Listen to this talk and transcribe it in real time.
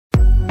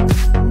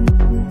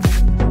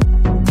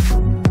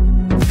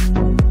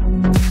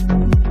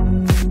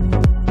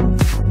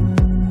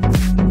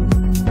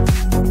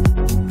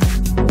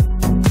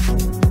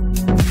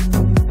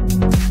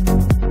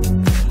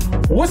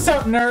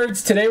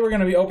nerds? Today we're going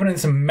to be opening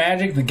some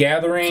Magic the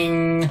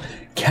Gathering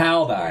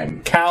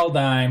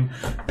Kaldheim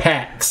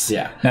packs.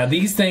 Yeah. Now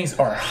these things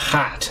are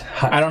hot.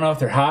 I don't know if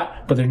they're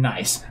hot, but they're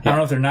nice. I don't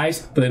know if they're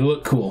nice, but they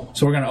look cool.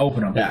 So we're going to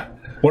open them. Yeah.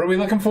 What are we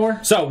looking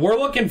for? So we're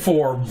looking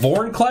for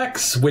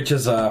Vorinclex, which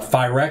is a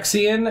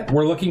Phyrexian.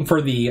 We're looking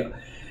for the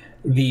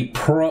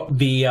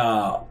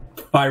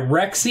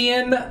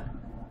Phyrexian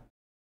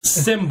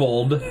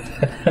symboled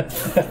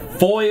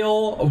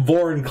foil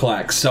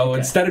Vorinclex. So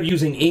instead of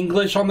using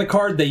English on the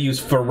card, they use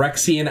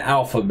Phyrexian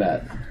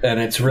alphabet, and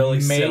it's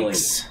really silly.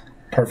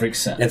 Perfect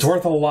sense. It's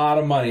worth a lot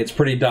of money. It's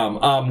pretty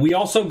dumb. We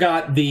also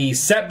got the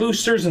set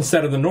boosters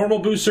instead of the normal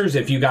boosters.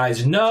 If you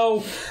guys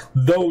know,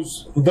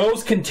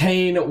 those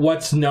contain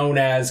what's known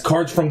as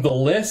cards from the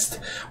list,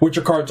 which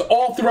are cards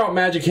all throughout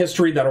Magic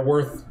history that are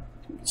worth,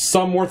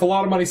 some worth a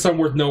lot of money, some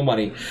worth no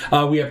money.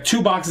 We have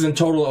 2 boxes in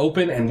total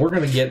open, and we're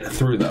going to get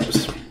through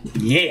those.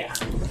 Yeah.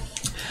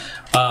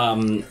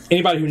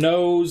 Anybody who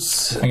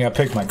knows... I got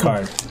to pick my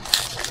card.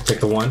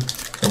 Pick the one?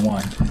 The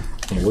one.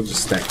 Yeah, we'll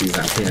just stack these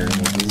out here.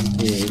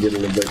 Yeah, get a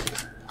little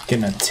bit...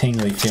 Getting a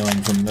tingly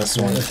feeling from this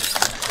one.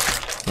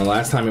 The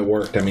last time it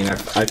worked, I mean, I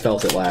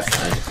felt it last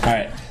time.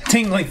 Alright.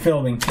 Tingly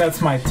feeling.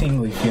 That's my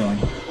tingly feeling.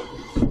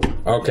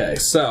 Okay,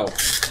 so...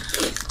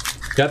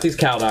 Got these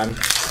Kaldheim.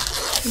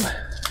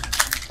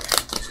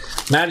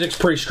 Magic's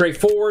pretty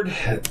straightforward.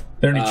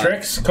 There any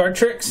tricks? Card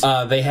tricks?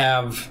 They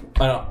have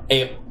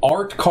a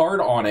art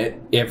card on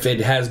it. If it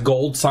has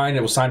gold signed,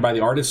 it was signed by the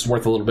artist, it's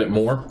worth a little bit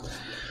more.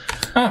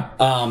 Huh.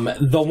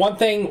 The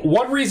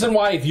one reason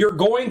why, if you're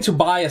going to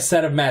buy a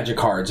set of Magic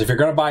cards,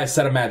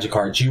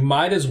 you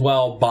might as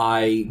well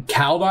buy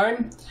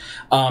Kaldheim,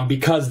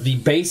 because the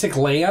basic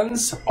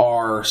lands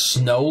are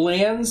snow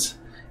lands,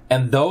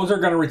 and those are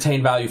going to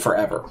retain value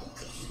forever.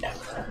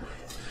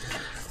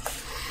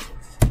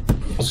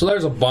 So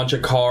there's a bunch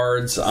of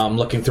cards. I'm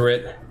looking through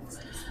it.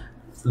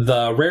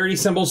 The rarity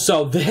symbols.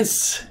 So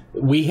this,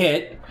 we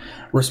hit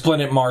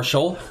Resplendent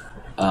Marshal.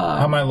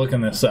 How am I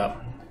looking this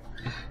up?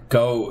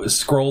 Go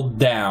scroll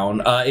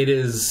down. It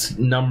is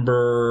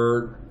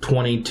number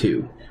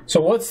 22.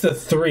 So what's the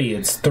 3?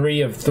 It's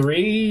 3 of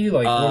 3?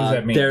 Like, what does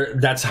that mean?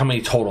 That's how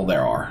many total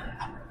there are.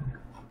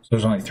 So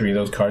there's only 3 of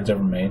those cards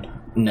ever made?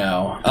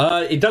 No.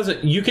 It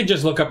doesn't. You could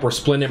just look up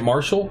Resplendent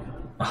Marshal.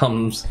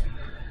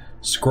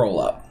 Scroll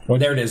up. Well,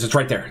 there it is. It's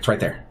right there. It's right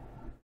there.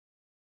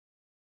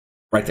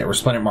 Right there.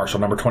 Resplendent Marshal,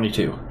 number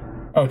 22.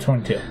 Oh,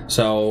 22.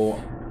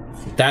 So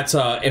that's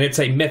and it's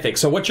a mythic.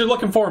 So what you're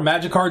looking for in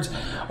Magic cards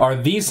are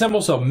these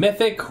symbols. So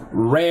mythic,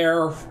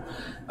 rare.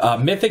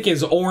 Mythic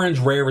is orange,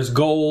 rare is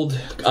gold,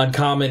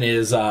 uncommon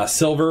is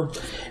silver,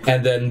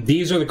 and then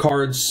these are the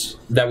cards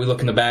that we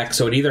look in the back.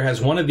 So it either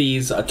has one of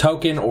these, a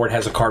token, or it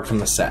has a card from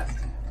the set.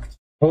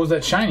 What was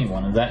that shiny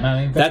one? Is that not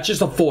anything? That's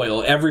just a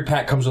foil. Every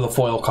pack comes with a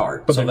foil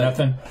card. But so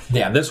nothing?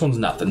 Yeah, this one's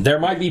nothing. There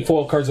might be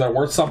foil cards that are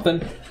worth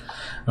something, and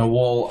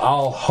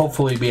I'll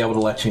hopefully be able to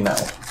let you know.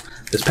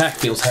 This pack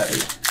feels heavy.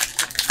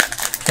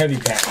 Heavy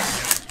pack.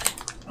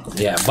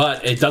 Yeah,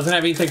 but it doesn't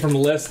have anything from the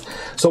list.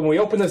 So when we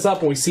open this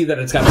up and we see that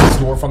it's got this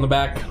dwarf on the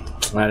back,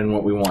 that isn't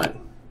what we want.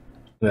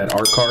 That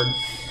art card.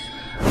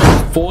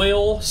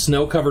 Foil,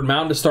 snow-covered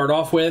mountain to start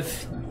off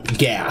with.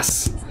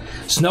 Gas.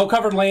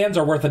 Snow-covered lands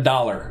are worth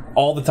 $1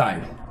 all the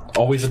time.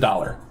 Always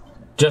 $1.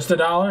 Just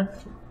 $1?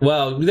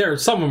 Well,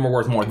 some of them are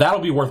worth more. That'll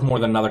be worth more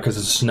than another because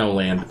it's a snow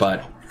land,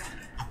 but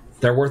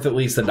they're worth at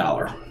least $1.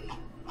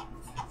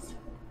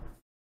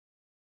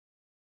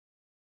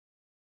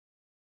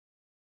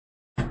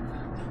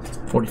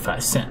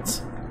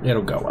 $0.45.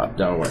 It'll go up,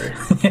 don't worry.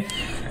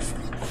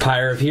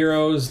 Pyre of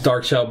Heroes,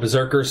 Dark Shell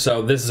Berserker,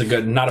 so this is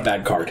not a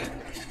bad card.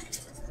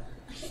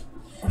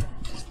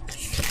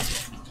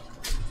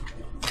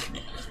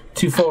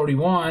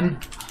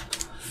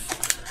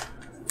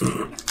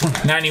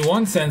 $2.41.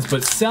 91 cents,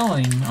 but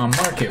selling on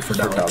market for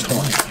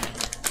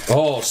 $1.20.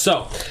 Oh,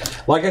 so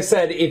like I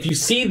said, if you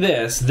see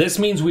this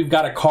means we've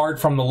got a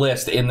card from the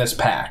list in this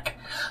pack.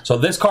 So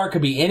this card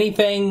could be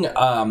anything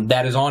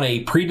that is on a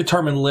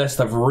predetermined list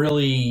of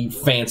really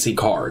fancy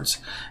cards,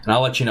 and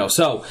I'll let you know.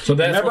 So that's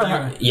remember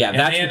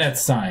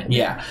that's signed.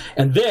 Yeah,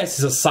 and this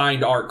is a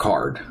signed art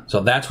card.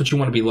 So that's what you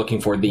want to be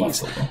looking for.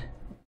 These.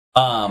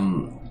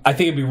 I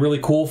think it'd be really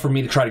cool for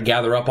me to try to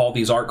gather up all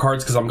these art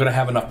cards because I'm going to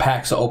have enough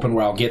packs to open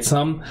where I'll get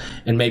some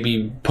and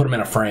maybe put them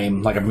in a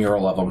frame, like a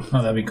mural of them.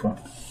 Oh, that'd be cool.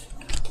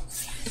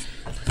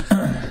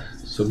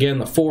 So again,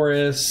 the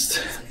Forest,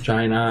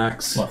 Giant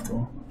Ox. Left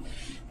one.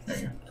 There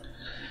you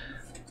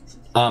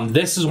go.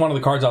 This is one of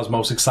the cards I was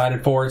most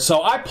excited for.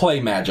 So I play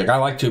Magic. I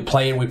like to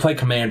play it. We play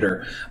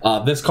Commander.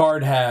 This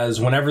card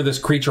has, whenever this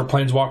creature,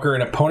 Planeswalker,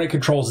 an opponent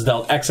controls is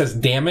dealt excess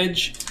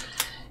damage,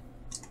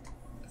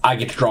 I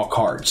get to draw a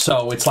card.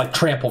 So it's like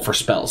trample for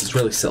spells. It's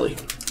really silly.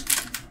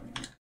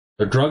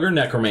 The Drugger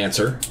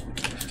Necromancer.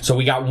 So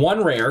we got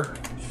 1 rare.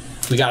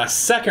 We got a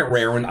 2nd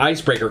rare, an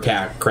Icebreaker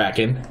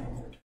Kraken.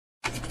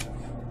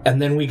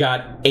 And then we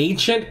got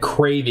Ancient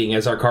Craving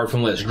as our card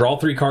from the list. Draw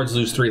 3 cards,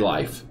 lose 3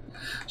 life.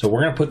 So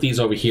we're going to put these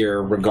over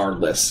here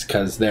regardless,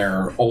 because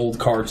they're old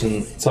cards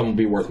and some will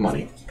be worth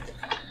money.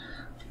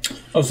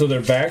 Oh, so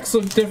their backs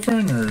look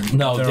different, or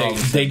No, they're all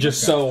they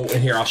just so.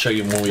 Here, I'll show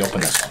you when we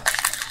open this one.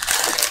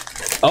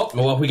 Oh,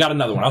 well, we got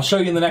another one. I'll show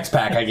you in the next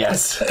pack, I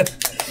guess.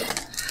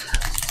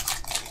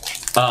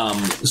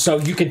 So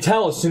you can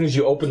tell as soon as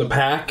you open the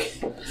pack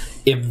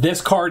if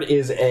this card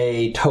is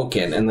a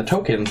token, and the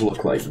tokens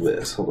look like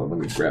this. Hold on, let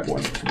me grab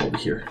one from over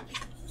here.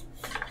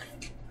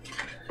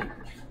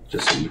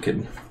 Just so you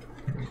can...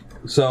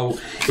 So,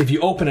 if you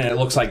open it, it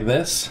looks like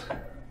this.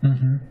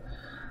 Mm-hmm.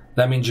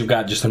 That means you've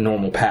got just a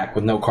normal pack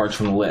with no cards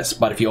from the list.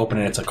 But if you open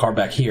it, it's a card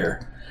back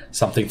here.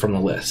 Something from the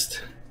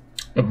list.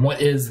 And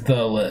what is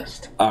the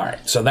list?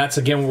 Alright, so that's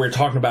again what we're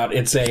talking about.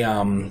 It's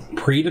a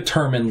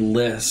predetermined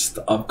list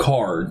of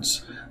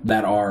cards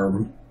that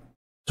are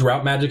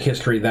throughout Magic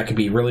history that could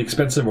be really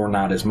expensive or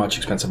not as much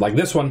expensive. Like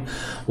this one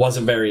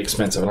wasn't very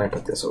expensive, and I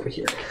put this over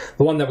here.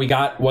 The one that we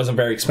got wasn't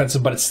very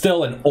expensive, but it's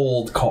still an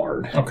old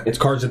card. Okay. It's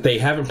cards that they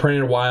haven't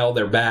printed in a while,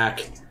 they're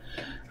back.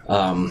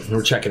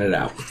 We're checking it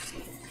out.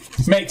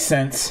 Makes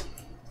sense.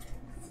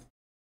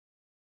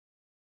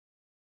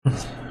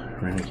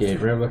 Renegade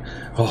River.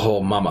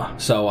 Oh, mama.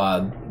 So,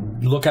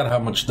 look at how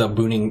much the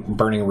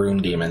Burning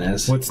Rune Demon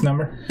is. What's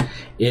number?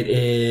 It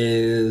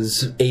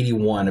is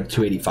 81 of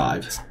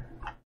 285.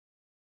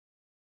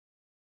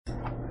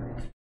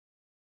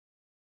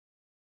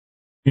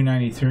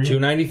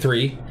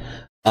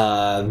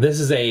 $293. This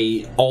is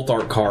a alt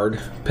art card,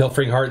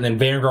 Pilfering Heart, and then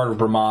Vanguard of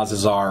Bramaz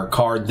is our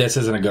card. This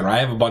isn't a good one. I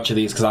have a bunch of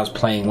these because I was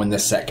playing when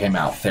this set came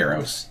out,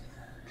 Theros.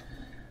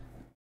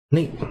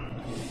 Neat.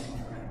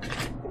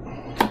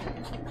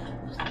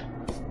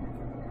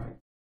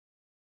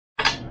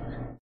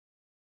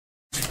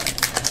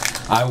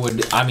 I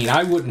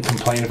wouldn't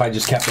complain if I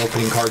just kept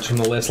opening cards from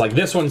the list. Like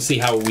this one, see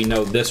how we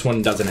know this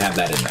one doesn't have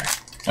that in there.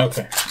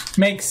 Okay.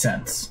 Makes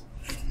sense.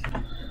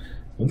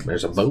 Ooh,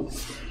 there's a boat.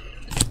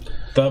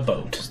 The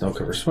boat. Snow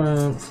cover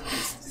swamp.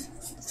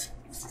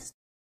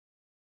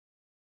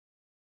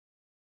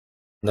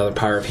 Another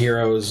Pyre of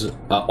Heroes.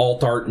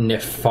 Alt art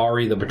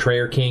Nefari, the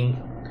Betrayer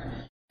King.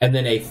 And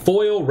then a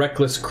foil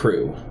Reckless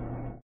Crew.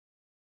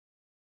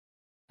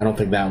 I don't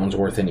think that one's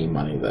worth any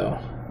money, though.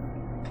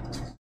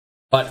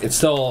 But it's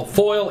still a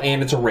foil,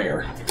 and it's a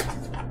rare.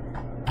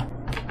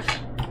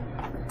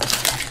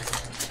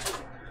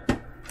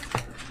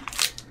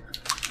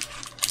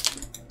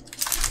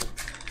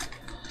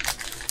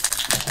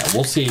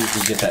 We'll see if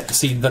we get that.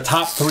 See, the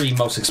top 3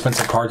 most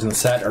expensive cards in the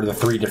set are the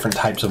 3 different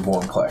types of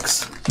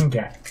Vornclicks.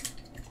 Okay.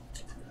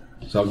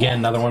 So again,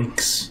 another one.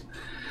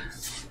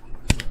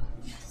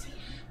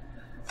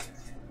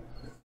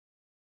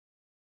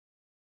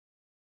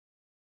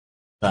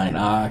 Giant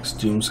Ox,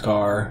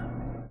 Doomscar.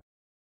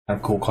 Kind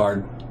of cool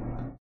card.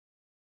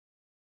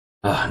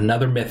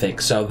 Another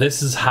Mythic. So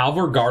this is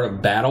Halvar, Guard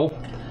of Battle.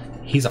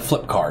 He's a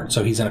flip card.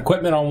 So he's an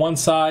equipment on one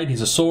side,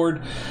 he's a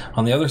sword.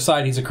 On the other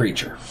side, he's a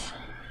creature.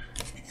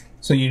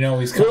 So you know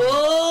he's coming.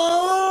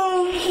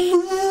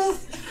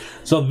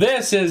 So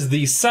this is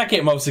the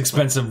second most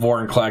expensive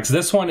Vorinclex.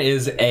 This one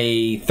is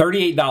a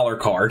 $38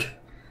 card.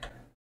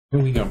 We're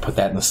going to put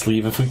that in the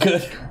sleeve if we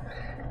could.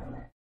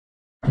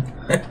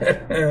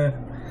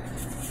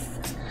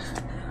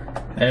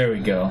 There we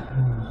go.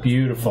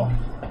 Beautiful.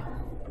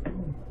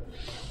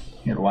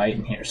 Your light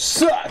in here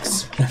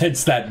sucks.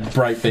 It's that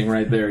bright thing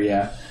right there,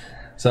 yeah.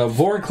 So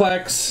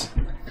Vorinclex,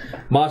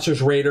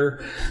 Monsters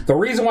Raider. The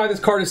reason why this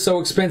card is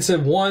so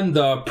expensive, one,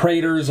 the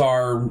Praetors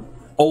are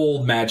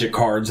old Magic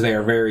cards. They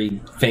are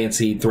very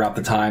fancy throughout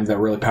the time. They're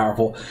really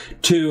powerful.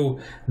 Two,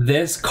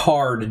 this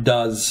card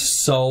does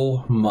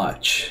so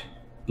much.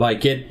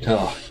 Like it,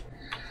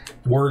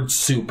 word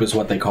soup is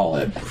what they call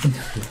it.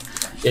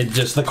 It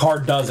just, the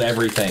card does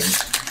everything.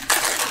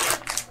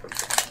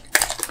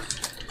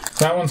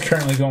 That one's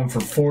currently going for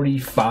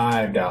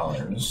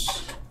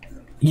 $45.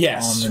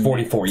 Yes,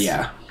 44,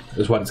 yeah.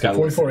 Is what it's got.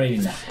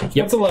 $44.89. Yep.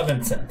 That's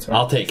 11 cents. Right?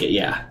 I'll take it,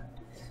 yeah.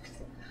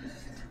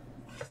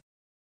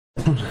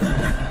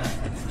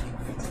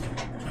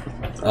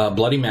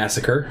 Bloody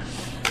Massacre,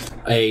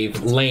 a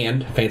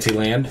land, fancy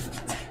land,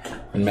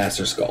 and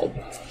Master Scald.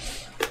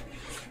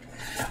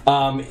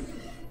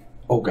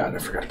 Oh god, I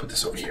forgot to put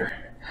this over here.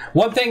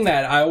 One thing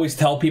that I always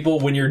tell people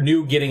when you're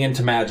new getting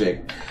into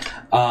Magic,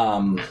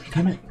 damn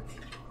it.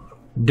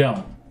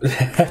 Don't.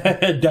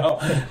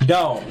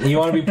 Don't. You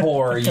want to be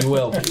poor, you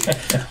will be.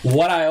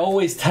 What I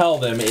always tell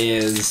them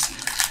is,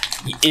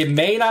 it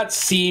may not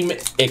seem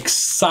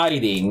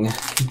exciting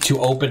to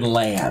open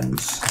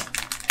lands,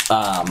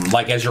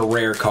 like as your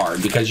rare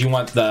card, because you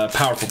want the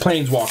powerful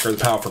planeswalker,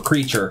 the powerful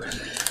creature.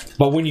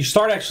 But when you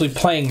start actually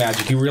playing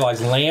Magic, you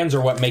realize lands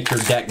are what make your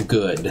deck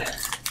good.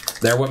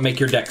 They're what make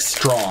your deck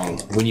strong.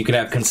 When you can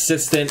have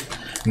consistent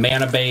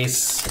mana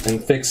base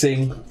and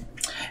fixing.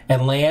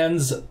 And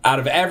lands, out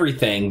of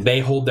everything, they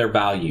hold their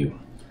value.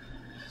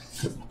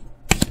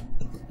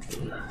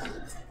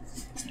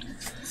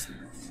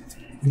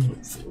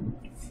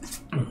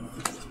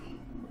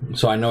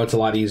 So I know it's a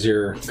lot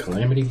easier.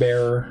 Calamity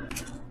Bearer.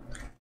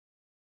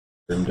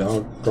 Grim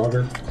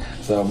Dogger.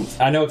 So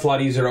I know it's a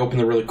lot easier to open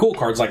the really cool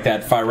cards like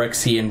that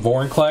Phyrexia and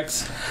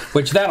Vorinclex,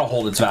 which that'll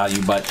hold its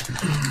value, but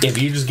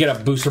if you just get a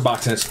booster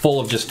box and it's full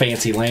of just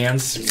fancy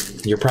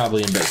lands, you're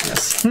probably in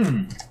business.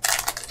 I'm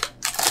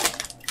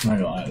not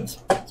gonna lie, this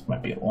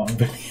might be a long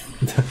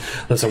video.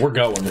 Listen, we're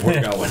going.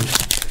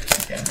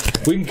 Okay.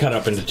 We can cut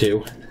up into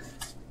 2.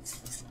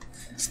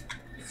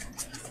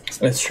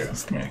 That's true.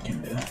 Yeah, I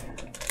can do that.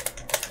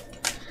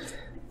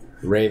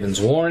 Raven's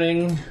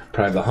Warning,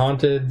 Pride the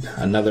Haunted,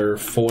 another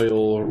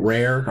foil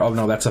rare. Oh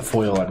no, that's a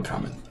foil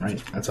uncommon,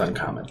 right? That's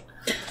uncommon.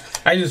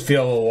 I just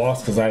feel a little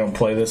lost because I don't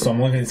play this, so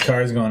I'm looking at these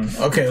cards going,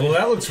 okay, well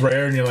that looks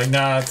rare, and you're like,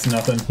 nah, it's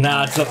nothing.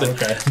 Nah, it's nothing.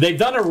 Okay. They've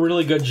done a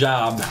really good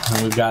job,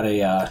 and we've got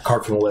a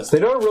card from the list. They've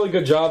done a really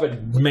good job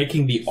at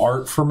making the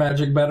art for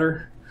Magic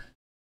better.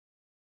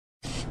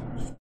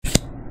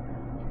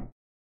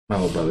 My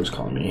little brother's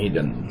calling me. I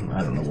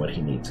don't know what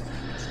he needs.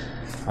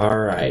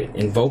 Alright,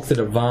 Invoke the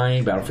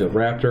Divine, Battlefield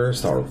Raptor,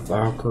 Star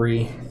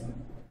Valkyrie.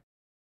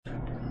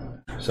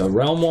 So,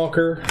 Realm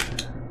Walker,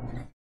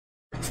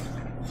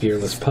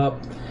 Fearless Pup,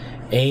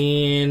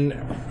 and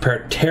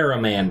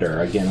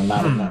Terramander. Again,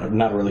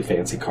 not a really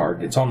fancy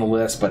card. It's on the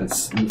list, but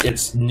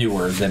it's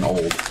newer than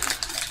old.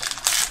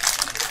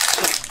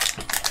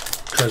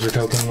 Treasure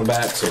token on the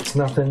back, so it's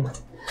nothing.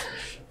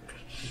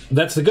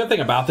 That's the good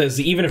thing about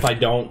this. Even if I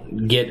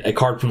don't get a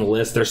card from the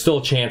list, there's still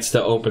a chance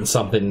to open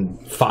something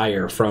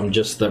fire from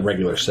just the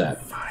regular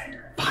set.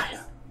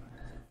 Fire.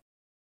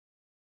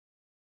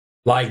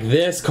 Like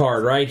this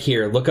card right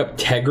here. Look up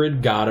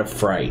Tegrid, God of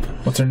Fright.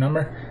 What's her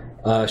number?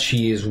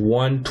 She is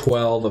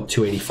 112 of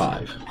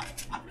 285.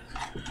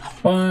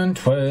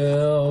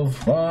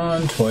 112,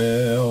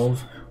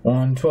 112.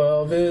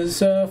 112 is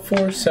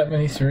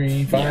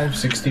 473,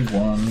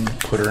 561.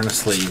 Put her in a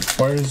sleeve.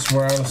 Where's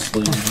our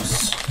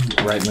sleeves?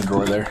 Right in the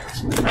drawer there.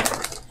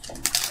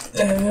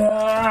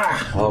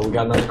 Oh, we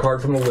got another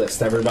card from the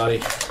list,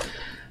 everybody.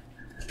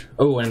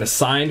 Oh, and a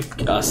signed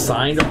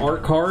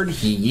art card.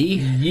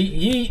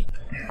 Yeet.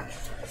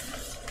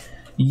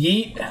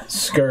 Yeet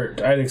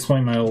skirt. I'd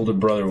explain my older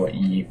brother what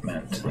yeet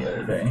meant the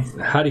other day.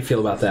 How do you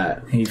feel about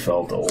that? He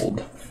felt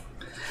old.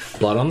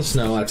 Blood on the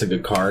Snow, that's a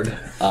good card.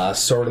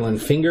 Swordland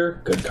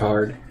Finger, good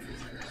card.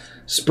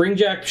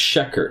 Springjack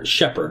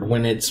Shepherd.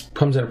 When it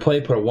comes into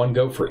play, put a 1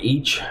 goat for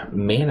each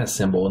mana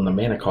symbol in the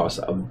mana cost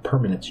of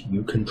permanents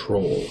you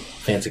control.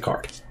 Fancy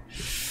card.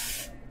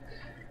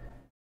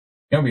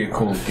 That'd be a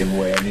cool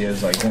giveaway idea.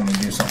 Is like when we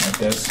do something like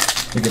this,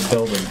 we could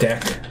build a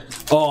deck.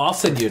 Oh, I'll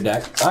send you a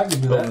deck. I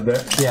can do Build that.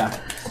 a deck? Yeah.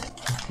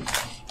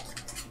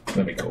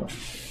 That'd be cool.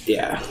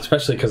 Yeah,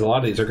 especially because a lot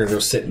of these are going to go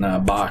sit in a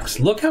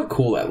box. Look how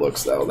cool that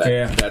looks, though.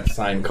 That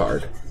signed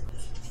card.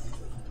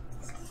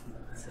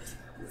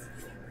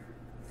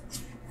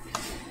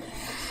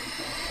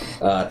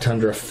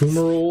 Tundra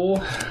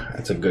Fumarole.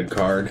 That's a good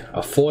card.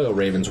 A foil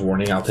Raven's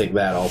Warning. I'll take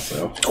that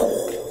also.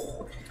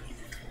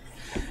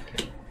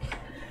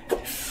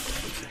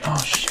 Oh,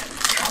 shit.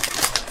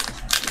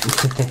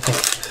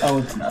 Oh,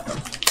 it's nothing.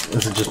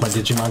 This is just my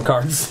Digimon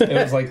cards. It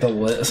was like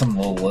some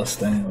little list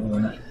thing,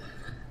 wasn't it?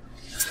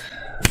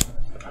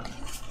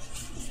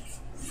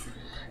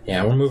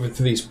 Yeah, we're moving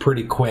through these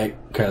pretty quick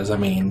because, I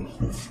mean,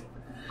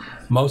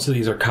 most of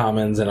these are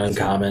commons and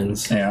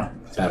uncommons. Yeah.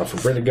 Battle for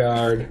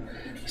Britigard,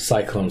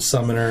 Cyclone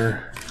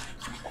Summoner,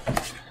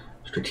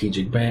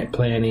 Strategic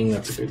Planning.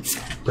 That's a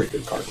pretty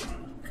good card.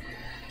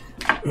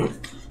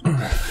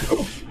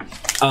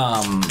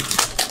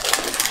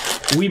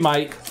 We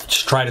might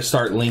try to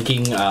start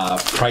linking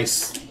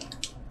price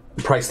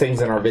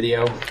things in our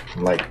video,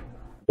 like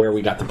where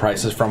we got the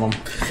prices from them.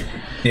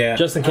 Yeah.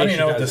 Just in case I don't even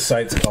know what the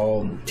site's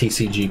called.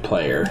 TCG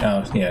Player.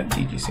 Oh, yeah,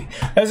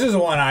 TGC. This is the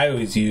one I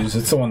always use.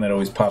 It's the one that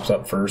always pops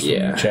up first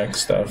when you check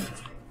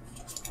stuff.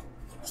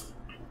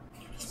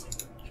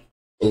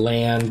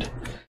 Land,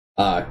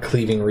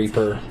 Cleaving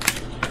Reaper.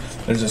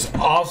 There's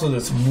also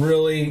this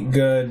really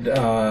good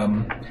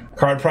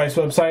card price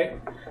website.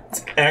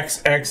 It's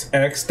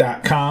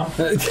xxx.com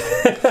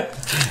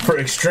for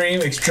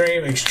extreme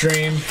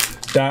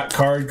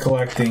card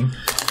collecting.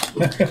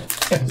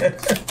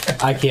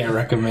 I can't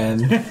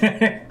recommend.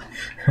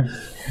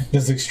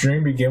 Does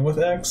extreme begin with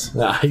X?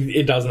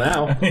 It does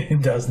now.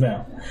 It does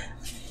now.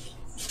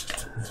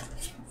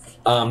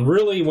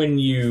 Really,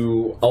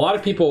 a lot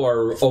of people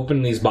are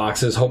opening these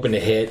boxes hoping to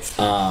hit.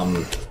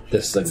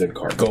 This is a good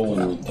card. Gold.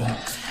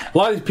 A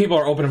lot of these people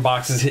are opening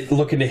boxes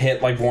looking to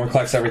hit like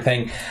Vorinclex,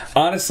 everything.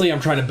 Honestly, I'm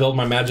trying to build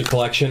my Magic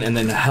collection and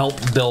then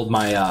help build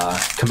my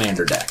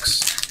Commander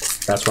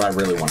decks. That's what I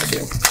really want to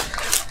do.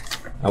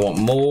 I want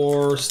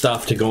more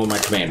stuff to go in my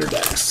Commander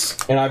decks.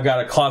 And I've got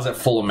a closet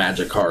full of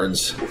Magic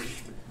cards.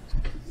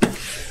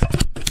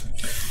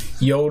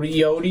 Yodi,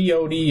 yodi,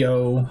 yodi,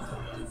 yo.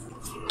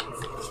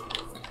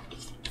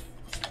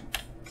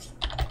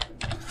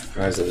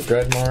 Rise of the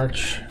Dread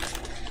March.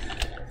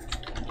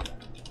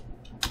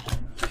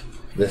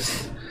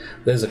 This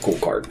is a cool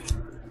card.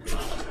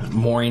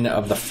 Mourning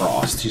of the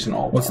Frost. He's an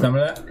all. What's the number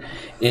of that?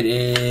 It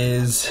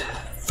is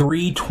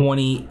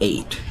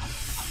 328.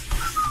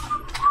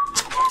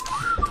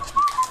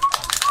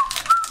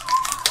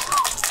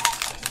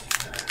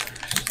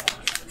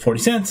 40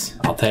 cents.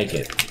 I'll take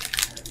it.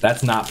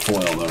 That's not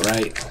foil though,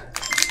 right?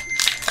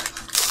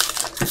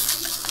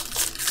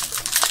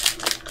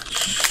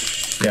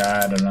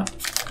 Yeah, I don't know.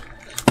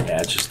 Yeah,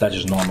 that's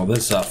just normal.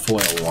 This is a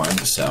foil one,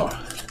 so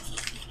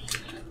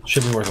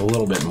should be worth a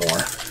little bit more.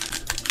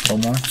 A little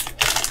more.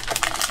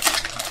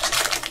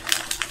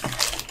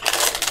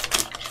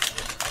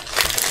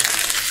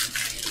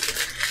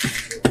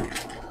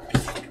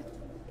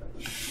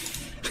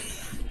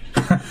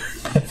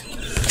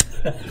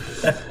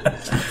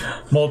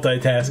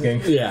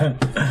 Multitasking. Yeah.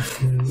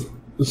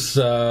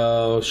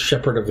 So,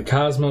 Shepherd of the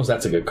Cosmos,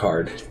 that's a good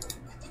card.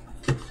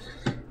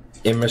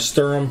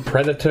 Immisturum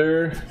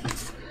Predator,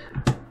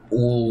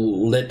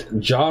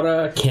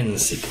 Litjara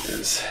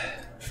Kinseekers.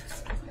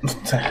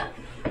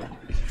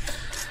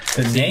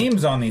 The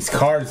names on these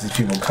cards that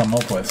people come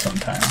up with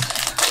sometimes.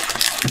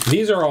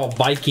 These are all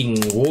Viking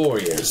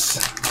warriors.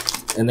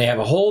 And they have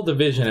a whole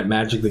division at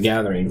Magic the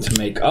Gathering to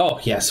make... Oh,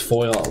 yes,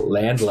 foil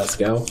land. Let's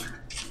go.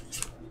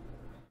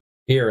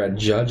 Here, a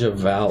Judge of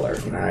Valor.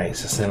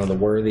 Nice. Ascent of the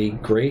Worthy.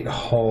 Great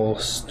Hall.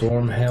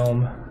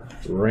 Stormhelm.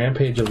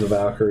 Rampage of the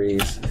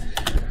Valkyries.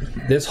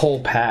 This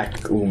whole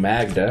pack... Ooh,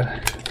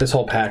 Magda. This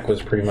whole pack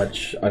was pretty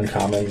much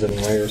uncommons and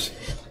rares.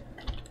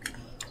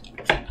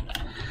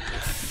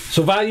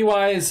 So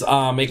value-wise,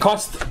 it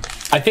cost...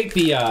 I think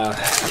the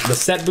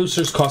set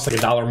boosters cost like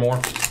 $1 more.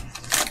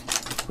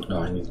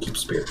 Oh, I need to keep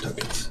spirit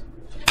tokens.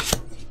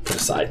 Put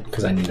aside,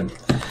 because I need them.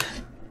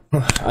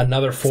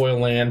 Another foil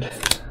land.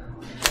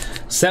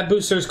 Set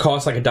boosters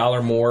cost like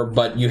 $1 more,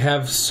 but you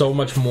have so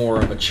much more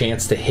of a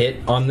chance to hit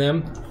on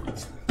them.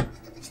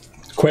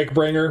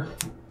 Quickbringer,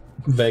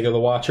 Vega the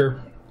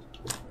Watcher.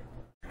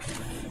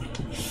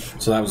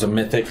 So that was a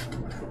mythic. Is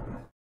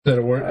that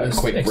a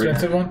quick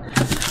expensive one?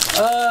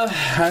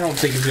 I don't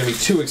think it's going to be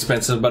too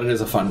expensive, but it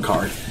is a fun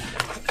card.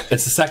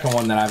 It's the second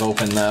one that I've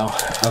opened, though.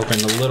 I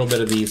opened a little bit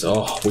of these.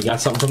 Oh, we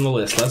got something from the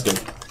list. Let's go.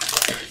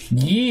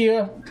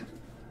 Yeah.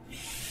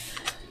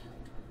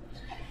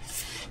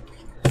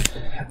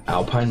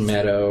 Alpine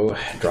Meadow,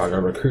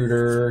 Drago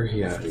Recruiter,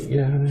 yada,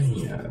 yada,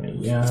 yada,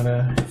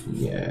 yada,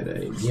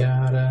 yada,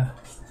 yada.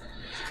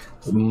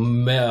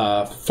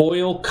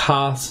 Foil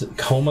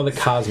Coma the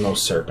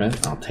Cosmos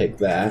Serpent. I'll take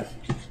that.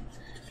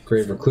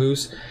 Grave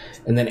Recluse.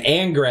 And then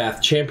Angrath,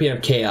 Champion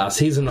of Chaos.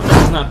 He's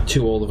not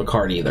too old of a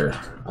card either.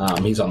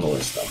 He's on the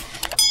list,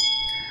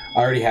 though.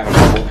 I already have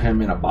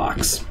him in a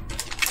box.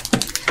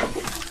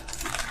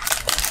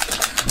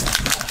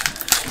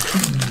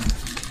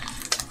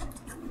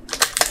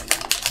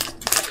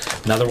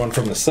 Another one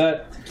from the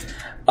set.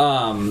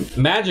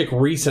 Magic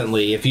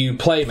recently, if you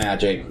play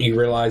Magic, you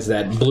realize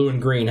that blue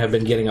and green have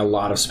been getting a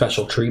lot of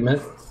special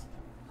treatment.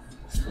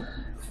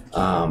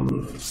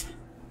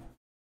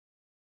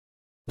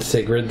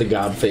 Sigrid the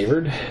God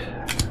Favored.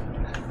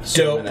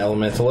 Dope.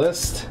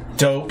 Elementalist.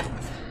 Dope.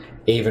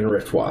 Aven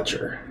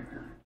Riftwatcher.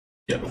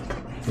 Dope.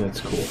 That's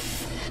cool.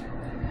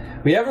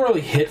 We haven't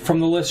really hit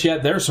from the list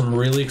yet. There are some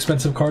really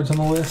expensive cards on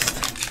the list.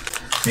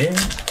 Yeah.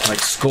 Like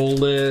Skull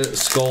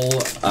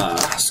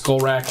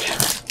Rack.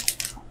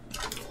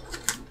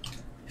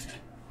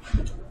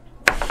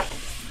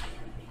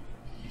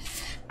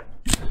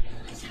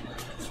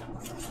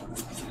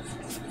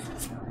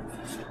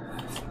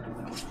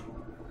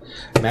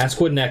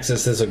 Maskwood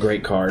Nexus is a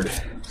great card.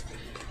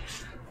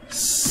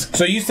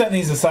 So you set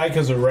these aside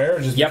because they're rare, or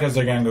just because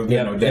they're gonna go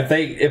get no deck?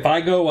 If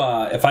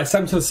I set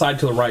them to the side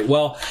to the right,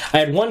 well, I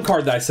had one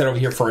card that I set over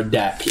here for a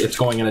deck. It's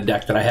going in a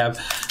deck that I have,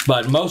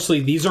 but mostly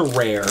these are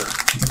rare,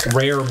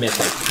 rare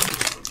mythic.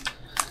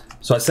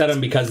 So I set them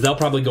because they'll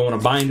probably go in a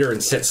binder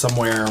and sit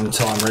somewhere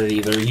until I'm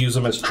ready to either use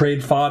them as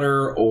trade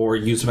fodder or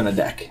use them in a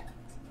deck.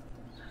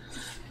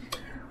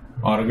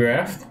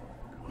 Autographed.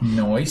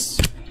 Nice.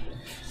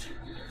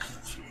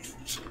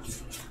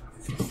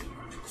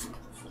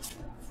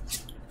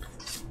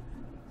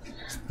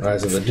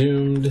 Rise of the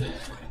Doomed.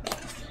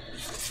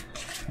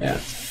 Yeah.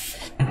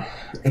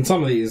 And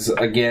some of these,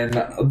 again,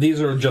 these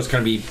are just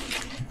going to be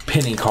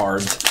penny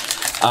cards.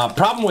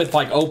 Problem with,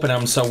 like, open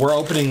them, so we're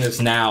opening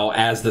this now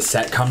as the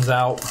set comes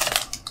out.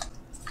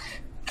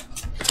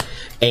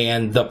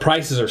 And the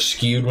prices are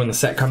skewed when the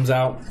set comes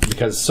out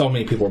because so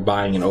many people are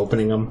buying and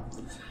opening them.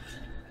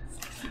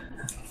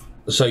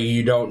 So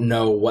you don't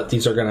know what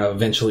these are going to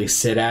eventually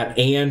sit at.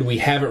 And we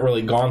haven't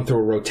really gone through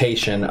a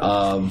rotation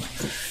of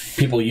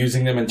people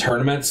using them in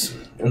tournaments,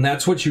 and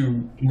that's what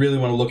you really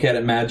want to look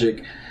at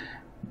Magic.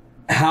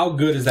 How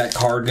good is that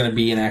card going to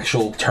be in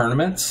actual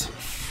tournaments?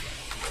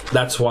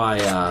 That's why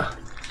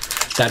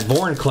that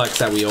Vorinclex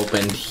that we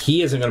opened,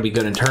 he isn't going to be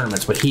good in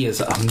tournaments, but he is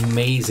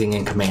amazing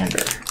in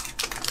Commander.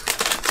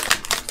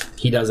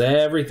 He does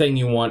everything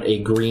you want a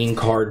green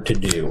card to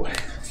do.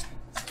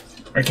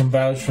 I can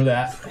vouch for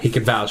that. He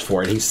can vouch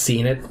for it. He's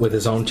seen it with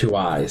his own 2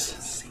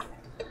 eyes.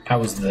 I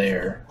was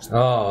there.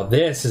 Oh,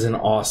 this is an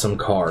awesome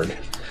card.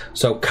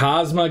 So,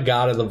 Cosma,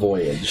 God of the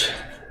Voyage.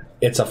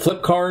 It's a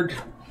flip card.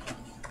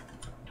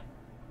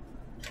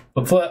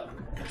 Flip.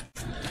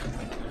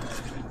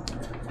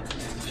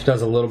 She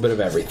does a little bit of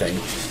everything.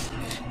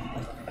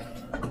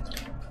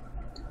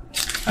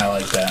 I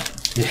like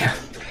that. Yeah.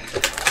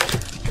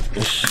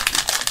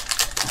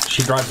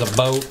 she drives a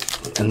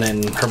boat, and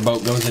then her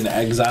boat goes into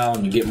exile,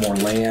 and you get more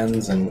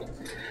lands, and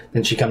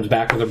then she comes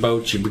back with her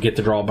boat. You get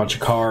to draw a bunch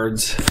of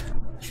cards.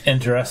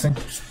 Interesting.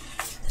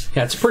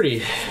 Yeah, it's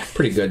pretty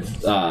good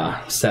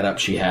setup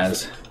she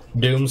has.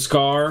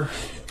 Doomscar,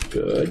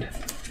 good.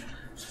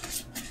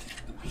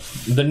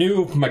 The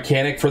new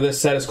mechanic for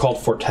this set is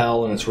called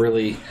Foretell, and it's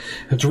really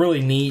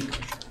neat.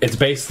 It's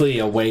basically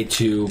a way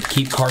to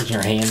keep cards in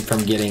your hand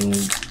from getting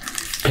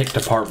picked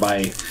apart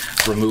by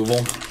removal.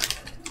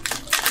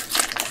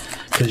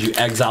 Because you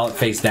exile it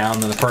face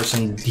down, and the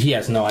person, he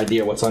has no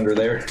idea what's under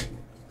there.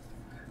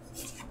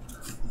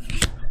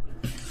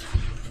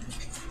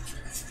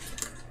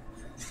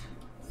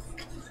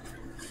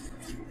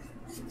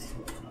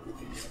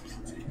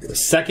 The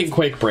second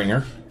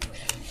Quakebringer,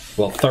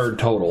 well, third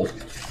total.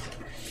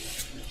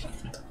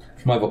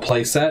 We have a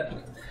play set.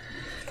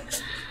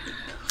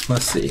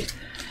 Let's see.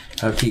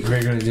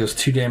 Quakebringer deals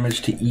 2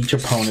 damage to each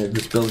opponent.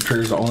 This build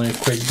triggers only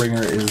if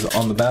Quakebringer is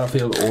on the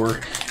battlefield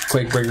or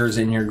Quakebringer is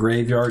in your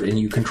graveyard and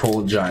you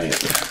control a giant.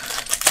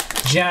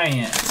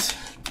 Giant.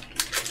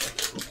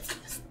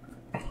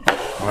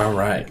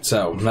 Alright,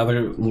 so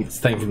another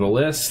thing from the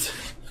list.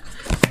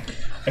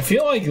 I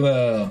feel like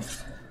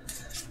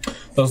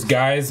those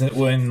guys that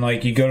when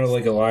like you go to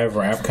like a live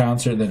rap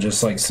concert that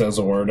just like says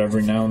a word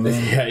every now and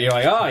then. Yeah, you're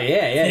like, oh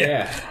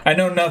yeah. I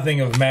know nothing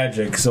of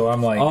Magic, so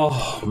I'm like,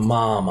 oh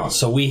mama.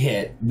 So we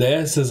hit.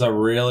 This is a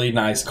really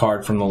nice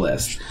card from the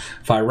list.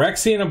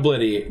 Phyrexian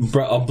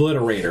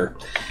Obliterator.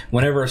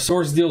 Whenever a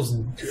source deals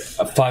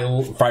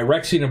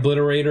Phyrexian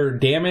Obliterator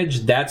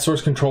damage, that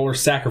source controller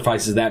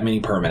sacrifices that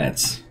many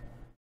permanents.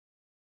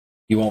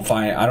 You won't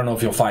find. I don't know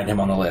if you'll find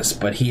him on the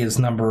list, but he is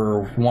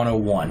number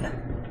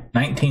 101.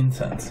 19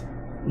 cents.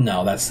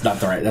 No, that's not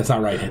the right. That's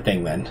not right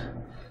thing. Then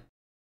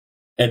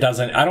it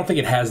doesn't. I don't think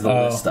it has the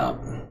list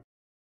up.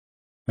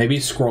 Maybe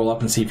scroll up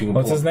and see if you can.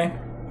 What's his name?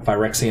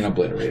 Phyrexian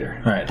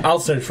Obliterator. All right,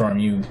 I'll search for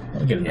him.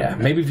 I'll get it. Yeah,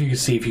 maybe if you can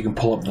see if you can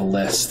pull up the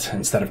list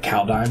instead of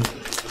Kaldheim.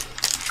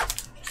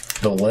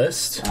 The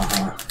list.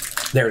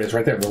 There it is,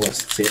 right there. The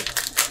list. See it?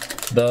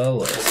 The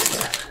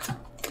list.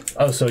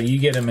 Oh, so you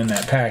get him in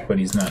that pack, but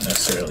he's not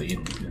necessarily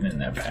in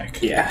that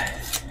pack. Yeah.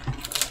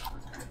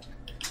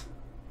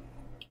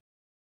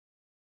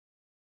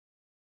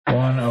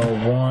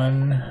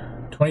 101,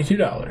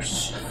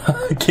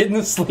 $22. Kid in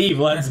the sleeve,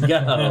 let's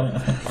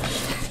go.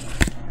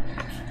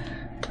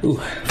 Ooh,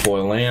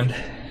 foil land.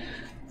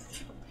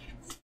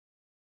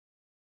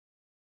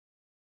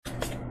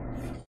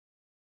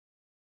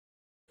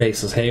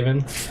 Faceless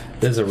Haven.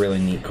 This is a really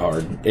neat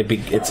card.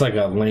 It's like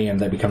a land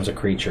that becomes a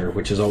creature,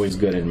 which is always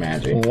good in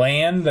Magic.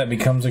 Land that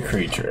becomes a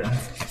creature.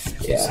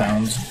 Yeah.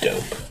 Sounds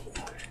dope.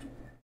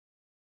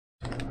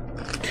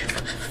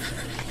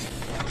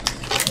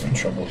 I'm in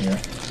trouble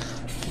here.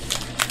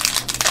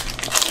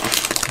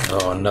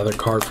 Oh, another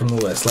card from the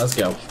list. Let's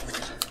go.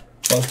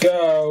 Let's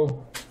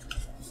go.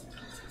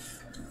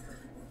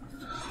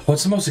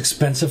 What's the most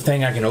expensive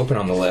thing I can open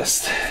on the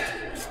list?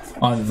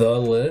 On the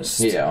list?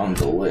 Yeah, on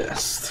the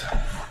list.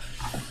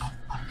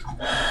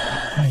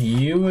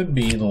 You would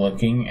be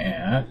looking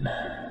at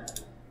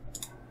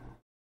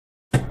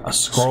a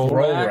scroll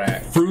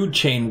rack. Food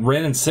chain.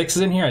 Ren and 6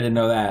 is in here? I didn't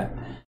know that.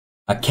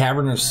 A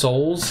Cavern of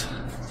Souls.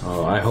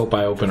 Oh, I hope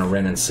I open a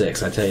Ren and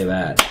 6. I tell you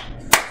that.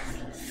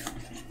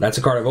 That's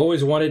a card I've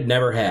always wanted,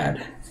 never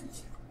had.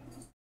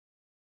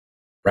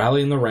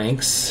 Rally in the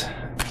Ranks.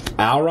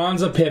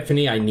 Alron's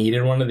Epiphany. I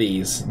needed one of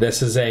these.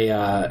 This is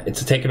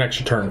it's a take an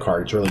extra turn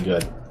card. It's really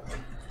good.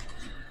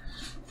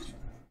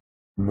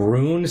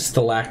 Rune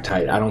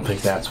Stalactite. I don't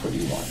think that's what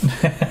you want.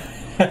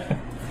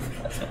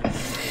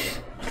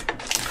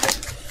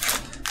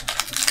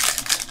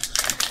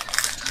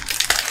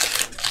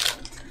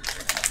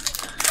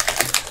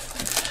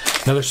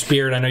 Another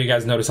spirit. I know you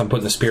guys notice I'm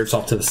putting the spirits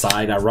off to the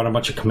side. I run a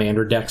bunch of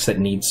commander decks that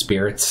need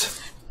spirits.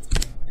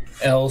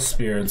 L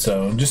Spirit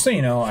Zone. Just so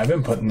you know, I've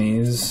been putting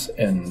these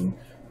in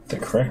the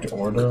correct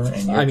order,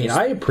 and you're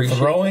I appreciate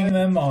throwing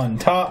them on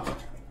top.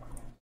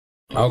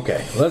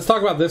 Okay, let's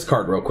talk about this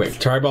card real quick.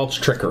 Tybalt's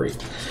Trickery.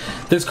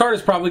 This card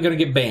is probably going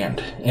to get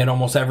banned in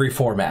almost every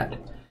format.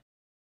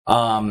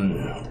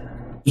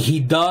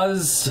 He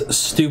does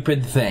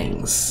stupid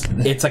things.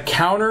 It's a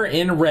counter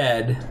in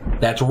red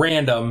that's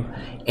random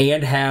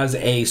and has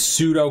a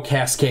pseudo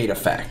cascade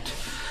effect.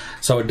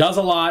 So it does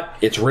a lot.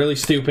 It's really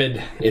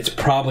stupid. It's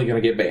probably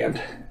going to get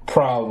banned.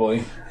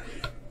 Probably.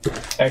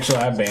 Actually,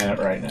 I ban it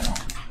right now.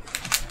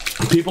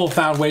 People have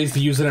found ways to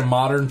use it in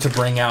Modern to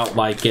bring out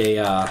like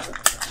to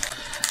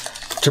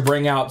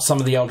bring out some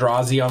of the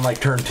Eldrazi on like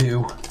turn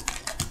 2.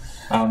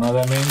 I don't know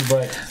what that means,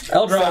 but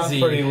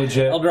Eldrazi, pretty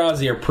legit.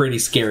 Eldrazi are pretty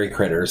scary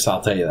critters,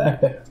 I'll tell you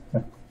that.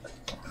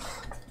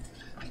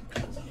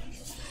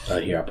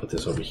 Here, I'll put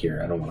this over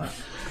here. I don't want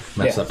to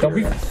mess up don't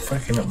your... be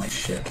fucking up my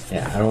shit.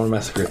 Yeah, I don't want to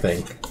mess up your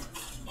thing.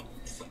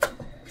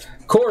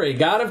 Corey,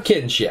 God of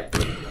Kinship.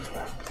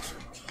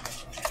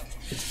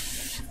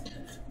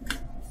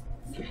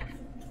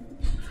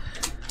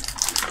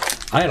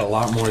 I had a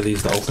lot more of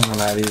these to open than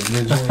I did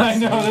originally. I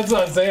know, that's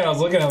what I'm saying. I was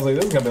looking, I was like,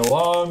 this is going to be a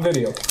long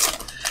video.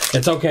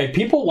 It's okay.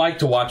 People like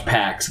to watch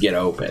packs get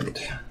opened.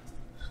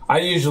 I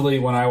usually,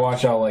 when I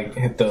watch, I'll like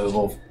hit the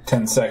little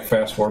 10-sec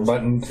fast forward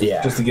button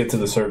just to get to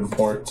the certain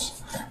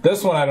ports.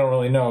 This one I don't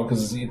really know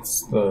because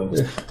it's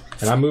the...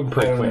 And I'm moving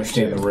pretty quick. I don't quick,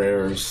 understand the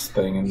rares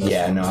thing. In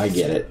this one. No, I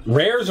get it.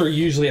 Rares are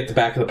usually at the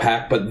back of the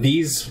pack, but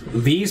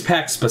these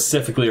packs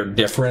specifically are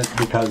different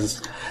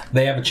because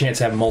they have a chance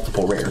to have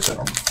multiple rares in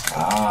them.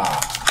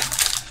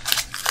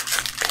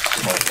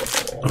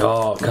 Multiple.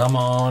 Oh, come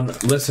on.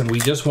 Listen, we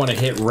just want to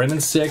hit Ren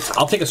and 6.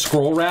 I'll take a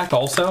scroll rack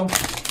also.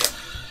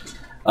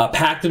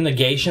 Pact of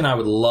Negation. I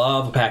would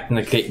love a Pact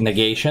of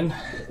Negation.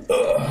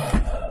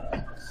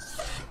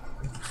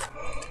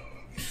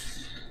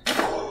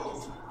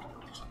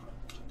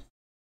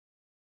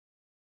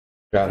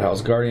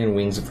 Godhouse Guardian,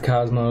 Wings of the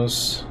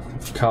Cosmos,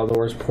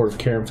 Kaldor's, Port of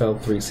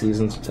Karenfeld, 3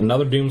 Seasons.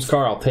 Another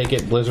Doomscar, I'll take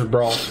it. Blizzard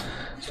Brawl,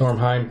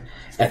 Stormheim.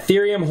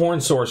 Ethereum Horn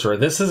Sorcerer.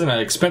 This isn't an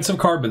expensive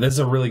card, but this is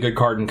a really good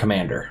card in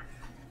Commander.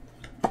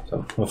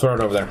 So, we'll throw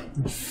it over there.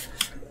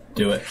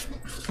 Do it.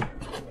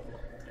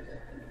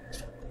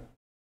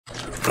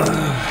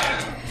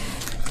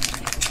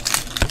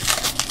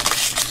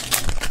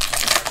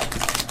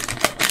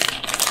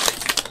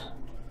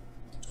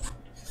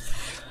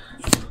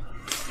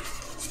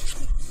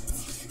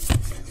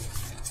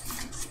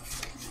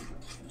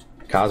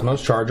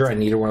 Cosmos Charger, I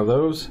needed one of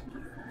those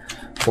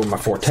for my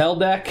Foretell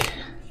deck.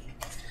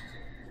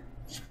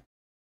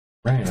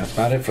 Right, that's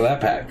about it for that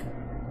pack.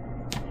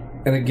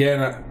 And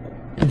again,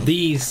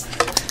 these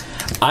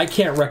I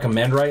can't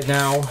recommend right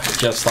now,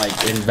 just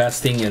like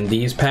investing in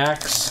these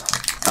packs.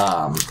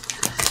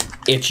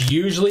 It's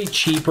usually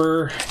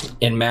cheaper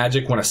in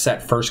Magic when a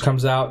set first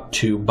comes out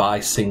to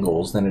buy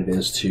singles than it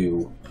is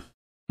to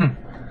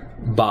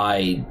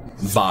buy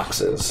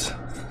boxes.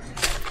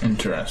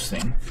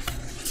 Interesting.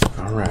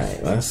 All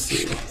right, let's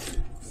see.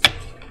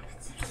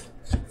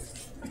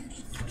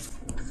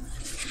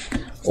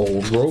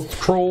 Old Growth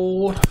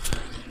Troll.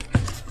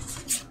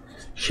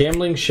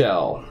 Shambling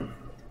Shell.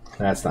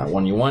 That's not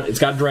one you want. It's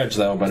got Dredge,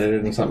 though, but it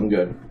isn't something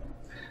good.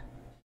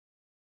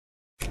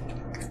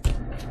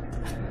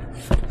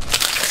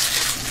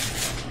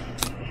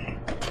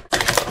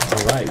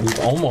 All right, we've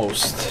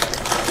almost...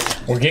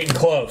 We're getting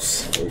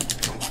close.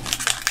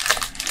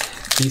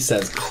 He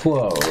says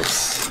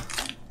close.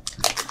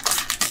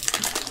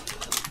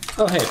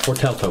 Oh, hey,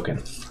 Foretell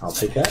token. I'll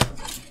take that.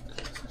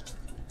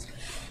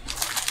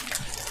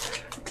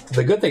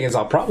 The good thing is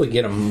I'll probably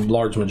get a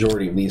large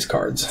majority of these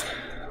cards.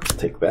 I'll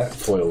take that.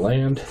 Foil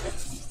land.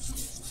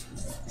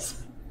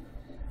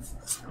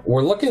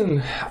 We're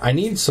looking... I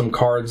need some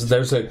cards.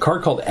 There's a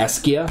card called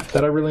Eskia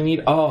that I really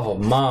need. Oh,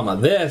 mama.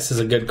 This is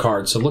a good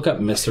card. So look up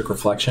Mystic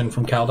Reflection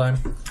from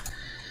Kaldheim.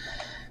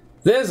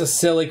 This is a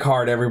silly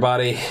card,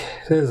 everybody.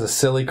 This is a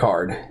silly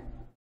card.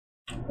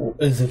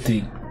 Is it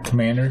the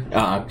Commander?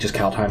 Just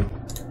Kaldheim.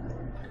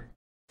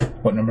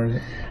 What number is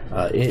it?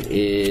 It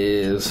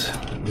is...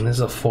 And this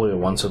is a foil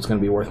one, so it's going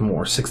to be worth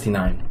more.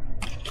 69.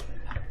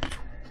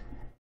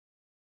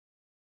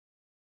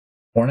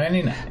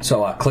 $4.99.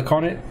 So click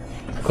on it.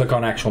 Click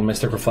on actual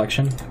Mystic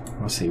Reflection.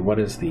 Let's see, what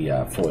is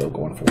the foil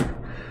going for?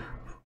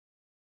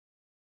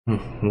 A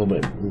little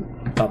bit,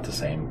 about the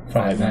same.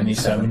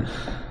 $5.97.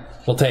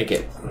 We'll take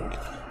it.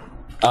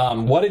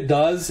 What it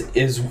does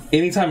is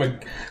anytime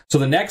so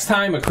the next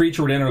time a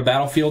creature would enter the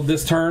battlefield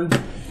this turn,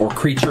 or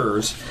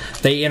creatures,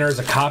 they enter as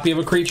a copy of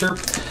a creature.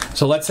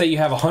 So let's say you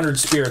have 100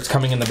 spirits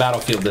coming in the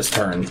battlefield this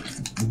turn.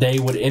 They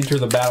would enter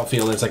the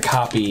battlefield as a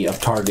copy of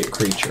target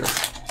creature.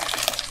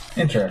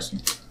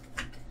 Interesting.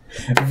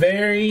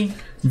 Very,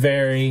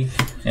 very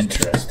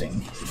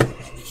interesting.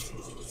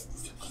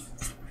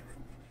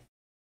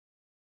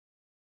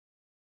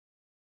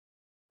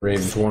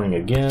 Raven's Warning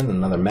again,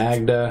 another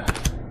Magda.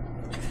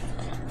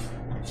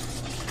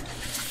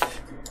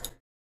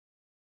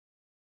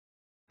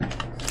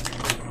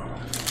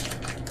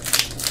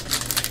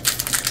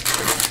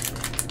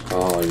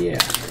 Oh, yeah.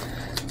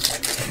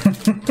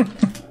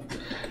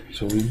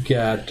 So we've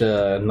got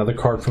another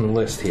card from the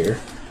list here.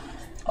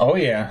 Oh,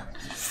 yeah.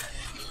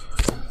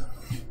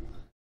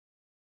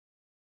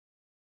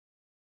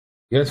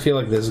 You guys feel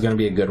like this is going to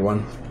be a good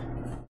one?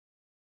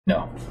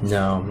 No.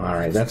 No. All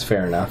right, that's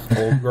fair enough.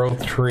 Old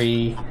Growth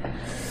Tree.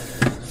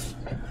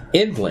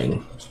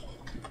 Endling.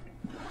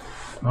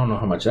 I don't know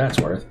how much that's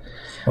worth.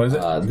 What is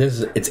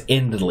it? It's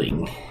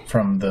Endling.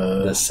 From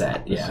the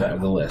set, the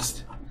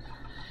list.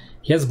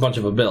 He has a bunch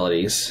of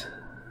abilities.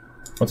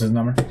 What's his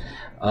number?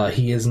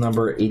 He is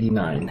number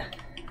 89.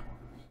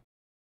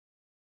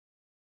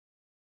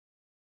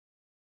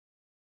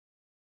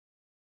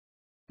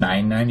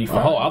 $9.95.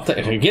 Oh, I'll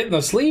take. Get in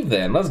the sleeve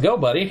then. Let's go,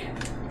 buddy.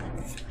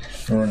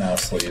 We're now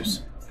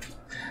sleeves.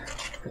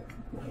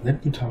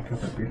 Let me talk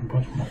about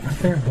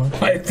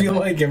that. I feel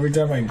like every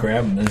time I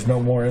grab them, there's no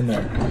more in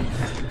there.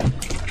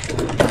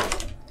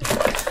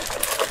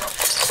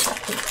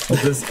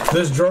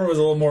 This drawer was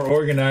a little more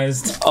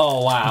organized.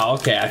 Oh wow.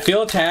 Okay, I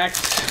feel attacked.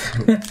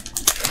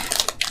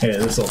 Yeah,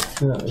 this'll.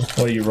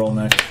 What do you roll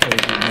next? What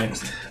do you do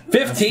next?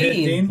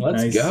 15.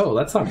 Let's nice. go.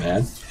 That's not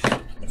bad.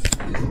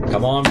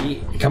 Come on,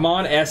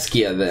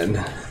 Eskia then.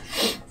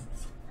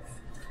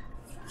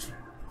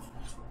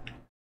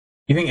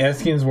 You think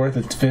Eskin's worth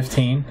its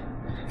 15?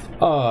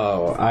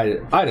 Oh,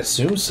 I'd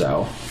assume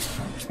so.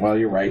 Well,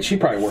 you're right.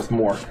 She's probably worth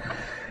more.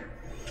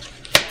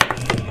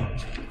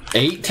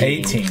 18.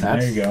 18.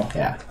 There you go.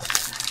 Yeah.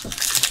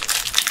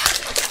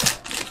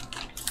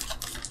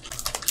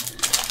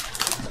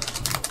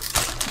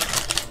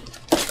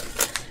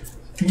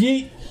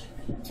 Yeet.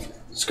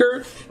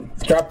 Skirt.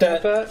 Drop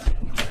that.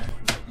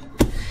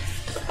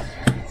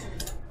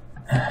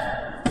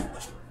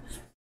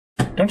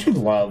 Don't you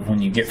love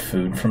when you get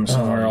food from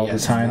somewhere all the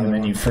time and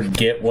then you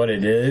forget what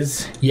it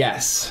is?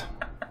 Yes.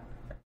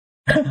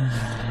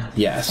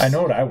 Yes. I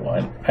know what I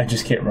want. I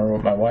just can't remember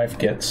what my wife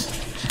gets.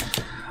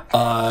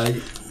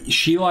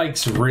 She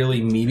likes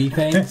really meaty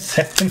things.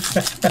 That's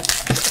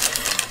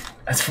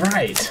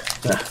right.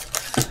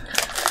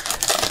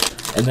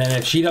 And then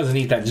if she doesn't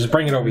eat that, just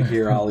bring it over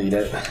here. I'll eat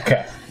it.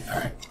 Okay.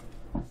 All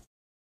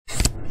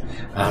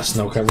right.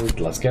 Snow covered.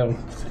 Let's go.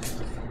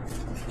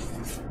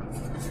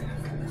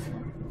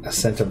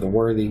 Ascent of the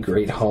Worthy,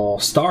 Great Hall.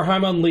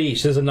 Starheim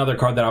Unleashed. This is another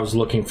card that I was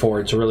looking for.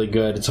 It's really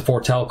good. It's a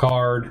foretell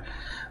card.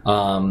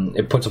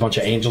 It puts a bunch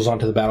of angels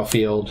onto the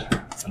battlefield.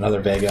 Another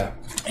Vega.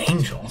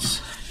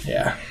 Angels?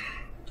 Yeah.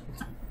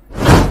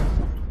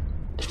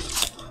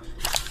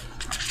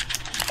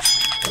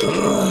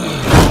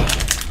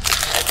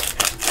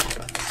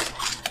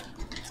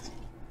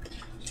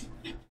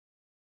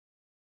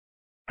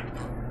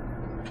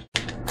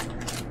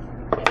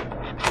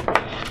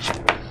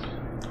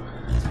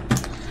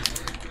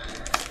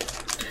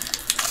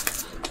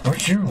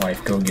 Where'd your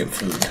wife go get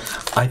food?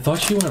 I thought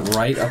she went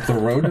right up the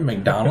road to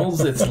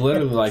McDonald's. It's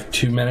literally like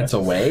 2 minutes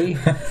away.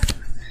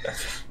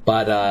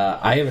 But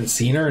I haven't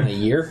seen her in a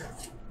year.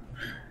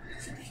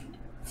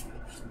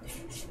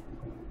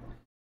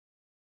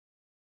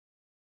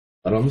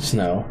 Blood on the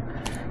Snow.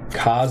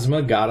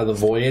 Cosma, God of the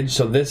Voyage.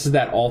 So this is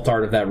that alt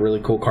art of that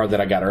really cool card that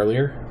I got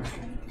earlier.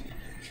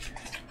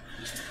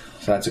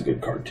 So that's a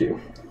good card too.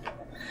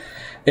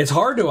 It's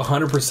hard to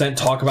 100%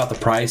 talk about the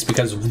price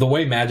because the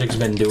way Magic's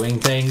been doing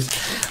things,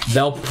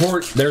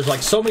 there's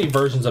like so many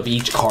versions of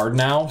each card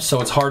now,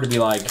 so it's hard to be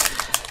like,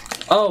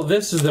 oh,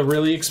 this is the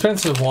really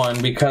expensive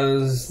one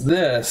because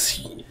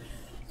this.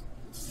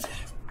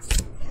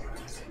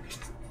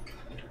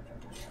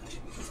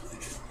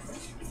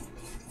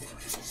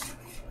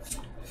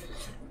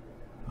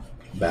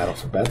 Battle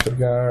for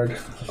Bedford,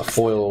 a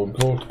foil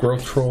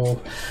growth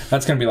troll.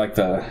 That's going to be like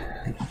the...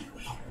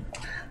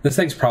 This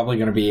thing's probably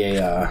going to be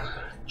a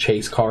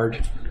chase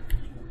card.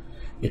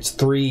 It's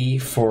 3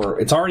 for...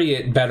 It's already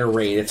at better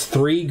rate. It's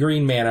 3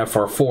 green mana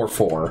for a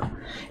 4/4.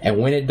 And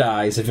when it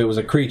dies, if it was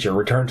a creature,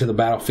 return to the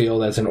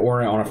battlefield as an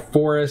aura on a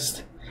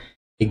forest.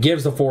 It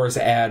gives the forest,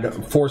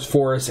 add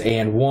force,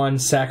 and 1,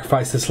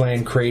 sacrifice this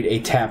land, create a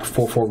tapped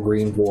 4/4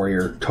 green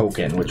warrior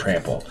token with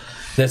trample.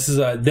 It's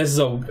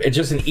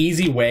just an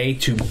easy way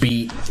to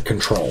beat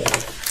control.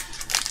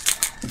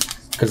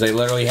 Because they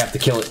literally have to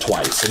kill it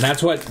twice. And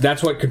that's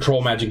what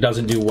control Magic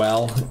doesn't do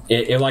well.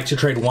 It likes to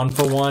trade 1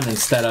 for 1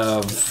 instead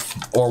of,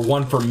 or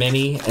 1 for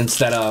many,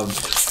 instead of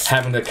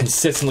having to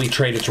consistently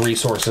trade its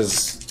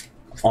resources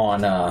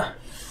on the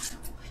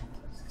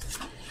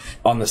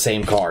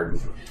same card.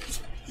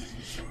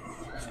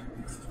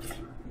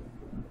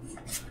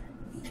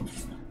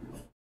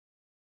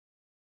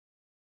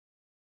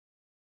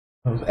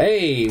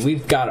 Hey,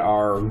 we've got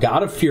our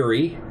God of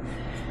Fury.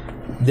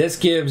 This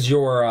gives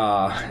your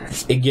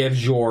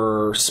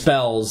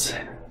spells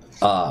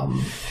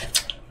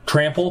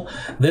trample.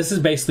 This is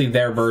basically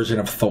their version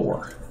of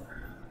Thor.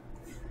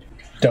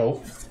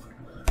 Dope.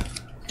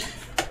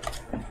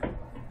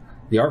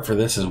 The art for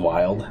this is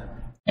wild.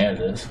 Yeah, it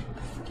is.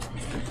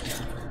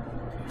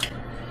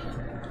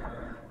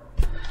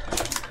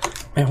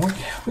 Man,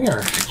 we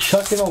are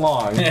chucking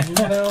along. You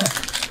know?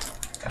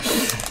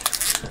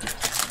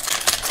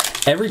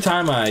 Every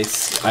time I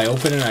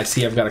open it and I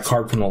see I've got a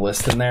card from the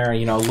list in there,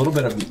 you know, a little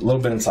bit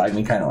inside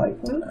me kind of like,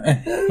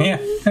 yeah,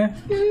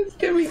 it's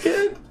gonna be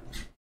good.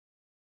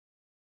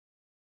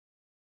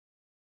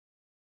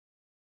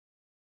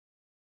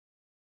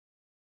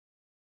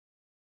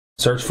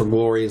 Search for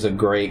Glory is a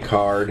great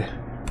card.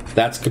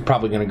 That's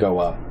probably going to go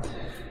up.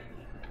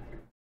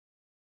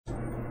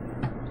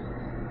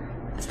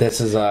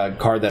 This is a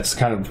card that's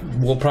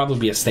will probably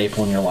be a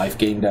staple in your life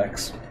game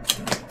decks.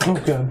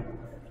 Okay.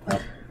 Oh.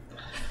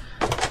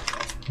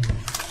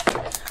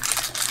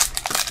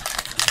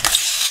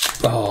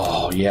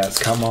 Oh, yes,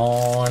 come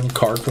on.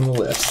 Card from the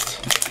list.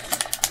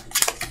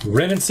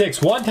 Ren and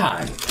 6, 1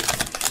 time.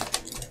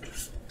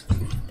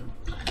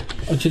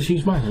 I'll just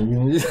use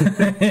mine.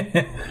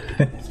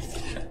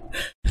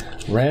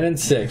 Ren and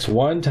 6,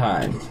 1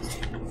 time.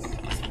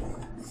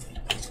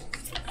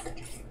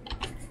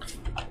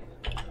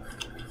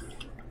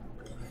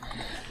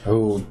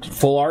 Oh,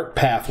 full art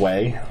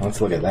Pathway.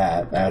 Let's look at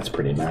that. That's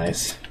pretty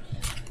nice.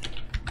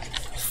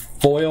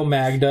 Foil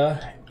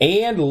Magda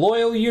and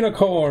Loyal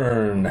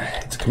Unicorn.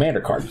 It's a commander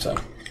card, so.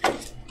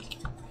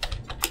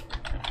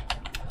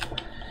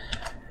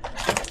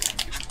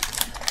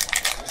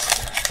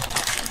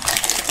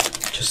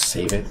 Just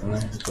save it.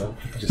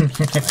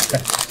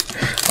 Just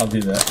I'll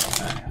do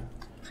that.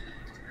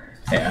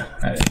 Yeah,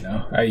 I didn't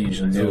know. I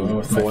usually do it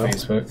with my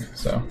Facebook,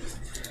 so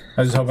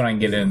I was just hoping I can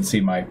get in and see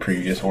my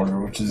previous order,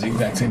 which is the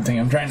exact same thing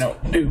I'm trying to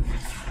do.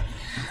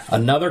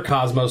 Another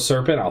Cosmos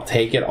Serpent. I'll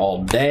take it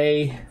all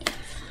day.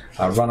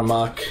 Run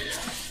amok.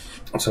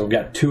 So we've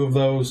got 2 of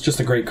those. Just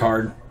a great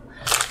card.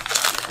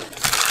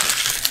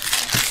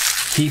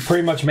 He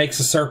pretty much makes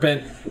a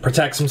serpent,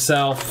 protects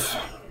himself.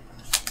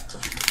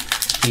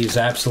 He's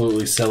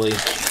absolutely silly.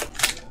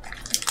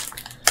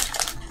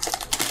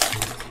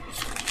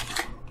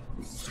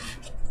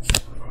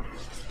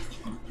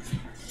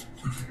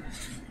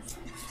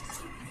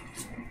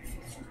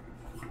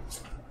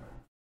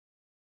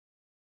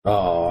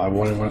 Oh, I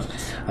wanted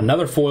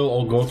another foil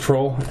old Ghost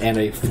Troll and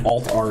a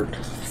alt art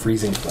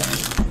freezing flame.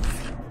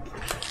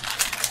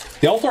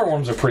 The alt art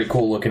worms are pretty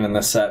cool looking in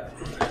this set.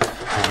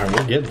 All right,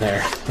 we're getting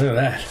there. Look at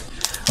that.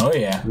 Oh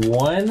yeah.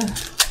 1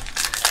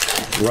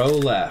 row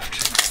left.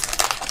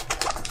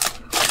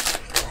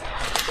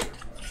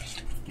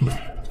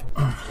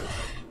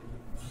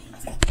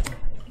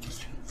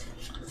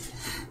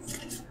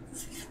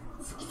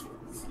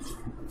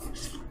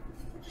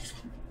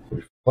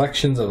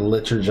 Reflections of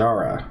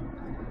Liturjara.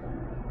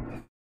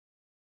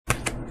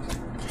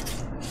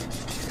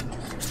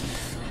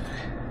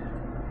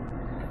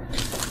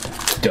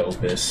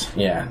 Dopest.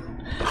 Yeah.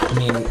 I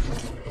mean,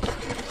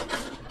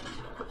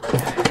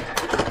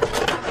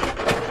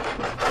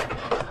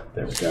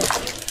 there we go.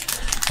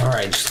 All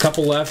right, just a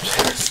couple left.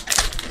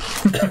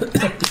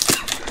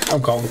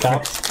 I'm calling the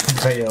cops.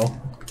 Fail.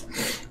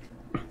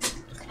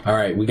 All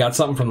right, we got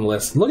something from the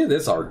list. Look at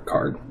this art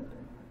card.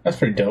 That's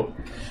pretty dope.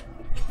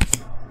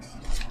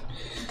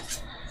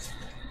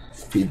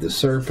 Feed the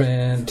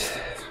Serpent.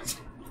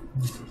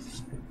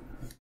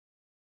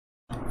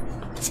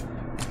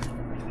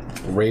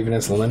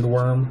 Ravenous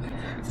Lindworm.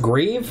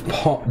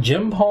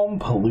 Gem Palm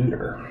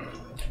Polluter.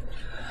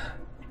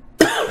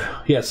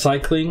 Yeah,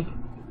 cycling.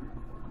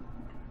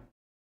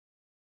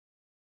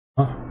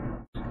 Huh.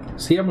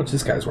 See how much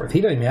this guy's worth.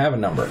 He doesn't even have a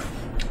number.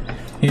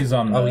 He's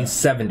on. Oh, he's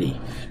 70.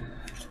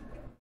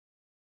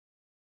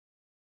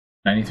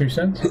 93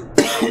 cents?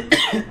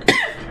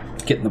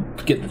 Get in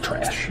the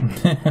trash.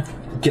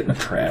 Get in the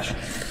trash.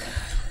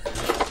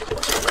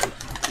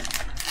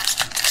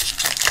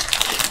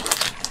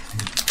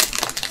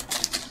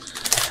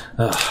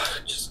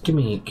 Just give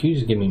me. Can you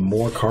just give me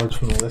more cards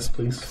from the list,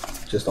 please?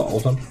 Just all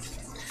of them.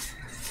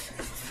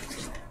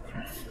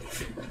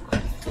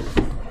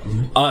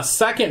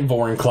 Second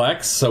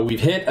Vorinclex, so we've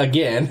hit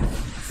again.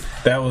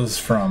 That was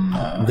from.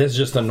 This is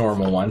just a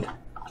normal one.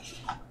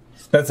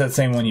 That's that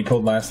same one you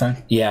pulled last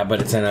time? Yeah,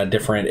 but it's in a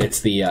different. It's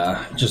the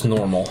just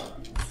normal.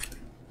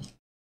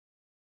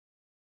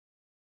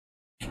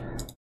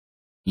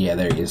 Yeah,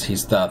 there he is.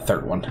 He's the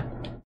third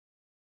one.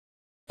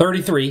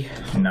 33.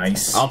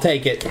 Nice. I'll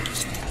take it.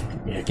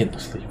 Yeah, get in the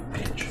sleep,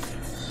 bitch.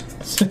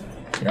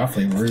 You're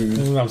awfully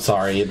rude. I'm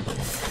sorry.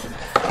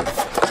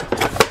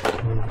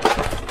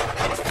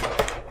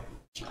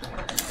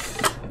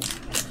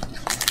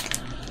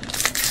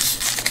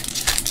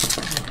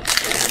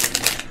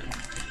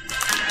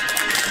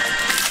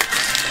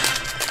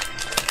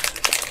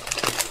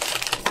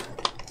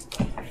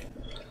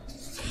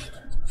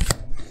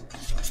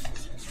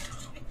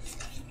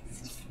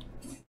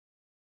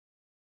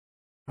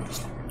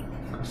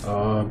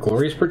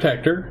 Glorious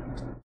Protector.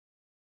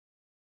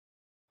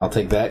 I'll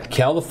take that.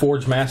 Cal the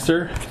Forge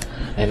Master.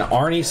 And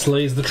Arnie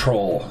Slays the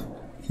Troll.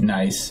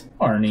 Nice.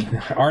 Arnie.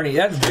 Arnie,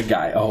 that's a big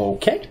guy.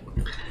 Okay.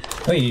 I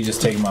think you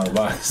just take him out of the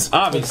box.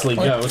 Obviously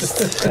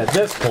Ghost at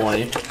this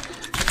point.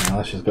 Now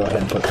let's just go ahead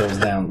and put those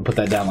down. Put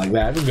that down like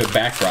that. That's a good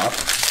backdrop.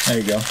 There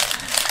you go.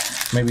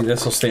 Maybe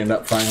this will stand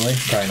up finally.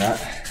 Probably not.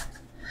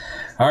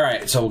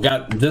 Alright, so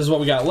this is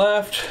what we got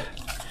left.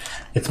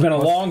 It's been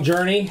a long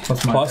journey,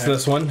 plus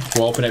this one.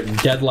 We'll open it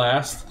dead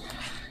last.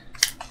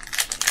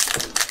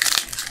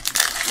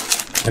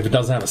 If it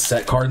doesn't have a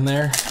set card in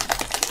there,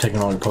 I'm taking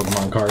all your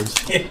Pokemon cards.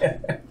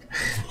 Yeah.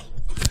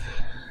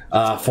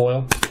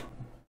 Foil.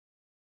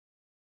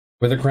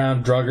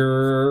 Withercrown,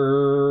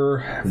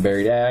 Drugger,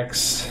 Buried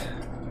Axe.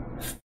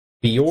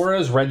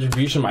 Fiora's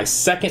Retribution, my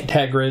second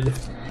Tegrid.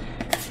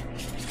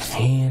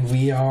 And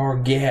we are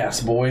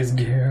gas, boys.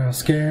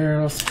 Gas.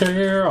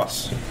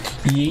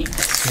 Yeet.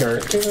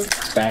 Skirt.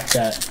 Back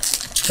that.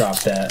 Drop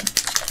that.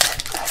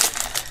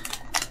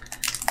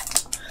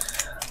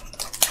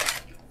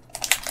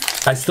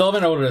 I still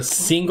haven't ordered a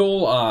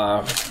single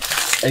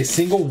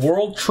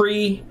World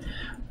Tree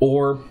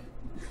or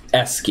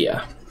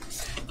Eskia,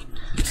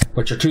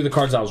 which are two of the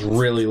cards I was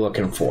really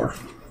looking for.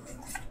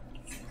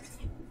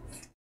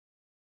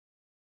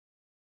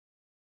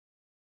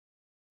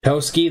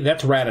 Toski,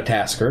 that's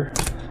Ratatasker.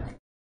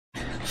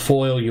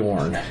 Foil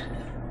Yorn.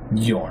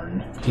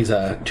 He's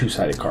a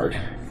two-sided card.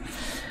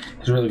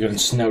 He's really good in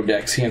snow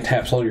decks. He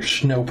untaps all your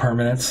snow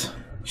permanents.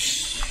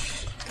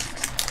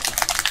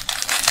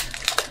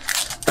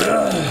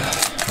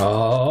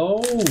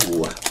 Oh,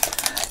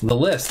 the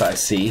list I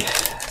see.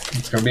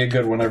 It's going to be a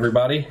good one,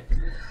 everybody.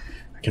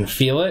 I can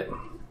feel it.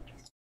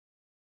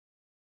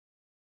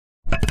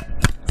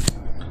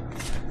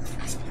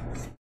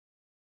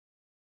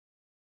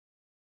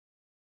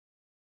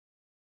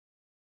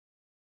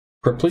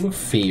 Crippling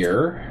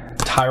Fear.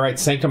 Tyrite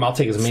Sanctum. I'll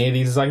take as many of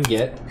these as I can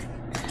get.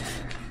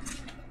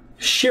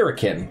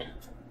 Shuriken.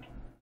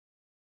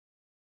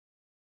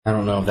 I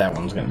don't know if that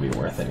one's going to be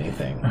worth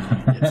anything.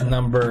 It's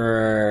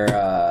number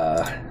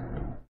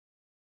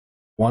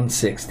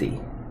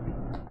 160.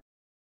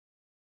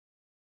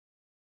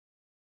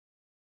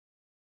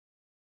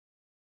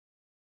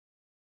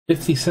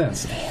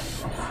 $0.50.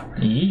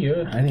 Damn.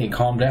 Yeah. I need to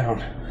calm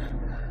down.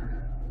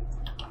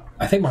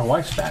 I think my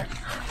wife's back.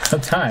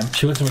 What time?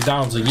 She went to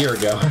McDonald's a year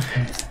ago.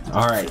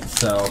 All right,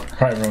 so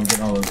Probably everyone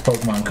getting all those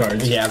Pokemon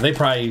cards. yeah, they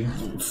probably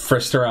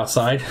frisked her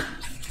outside.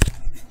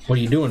 What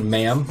are you doing,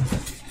 ma'am?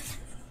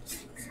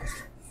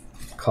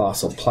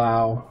 Colossal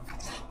Plow.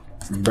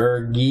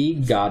 Bergi,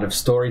 God of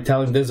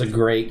Storytelling. This is a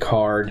great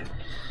card.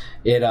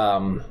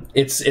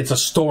 It's a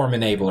storm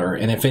enabler,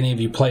 and if any of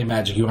you play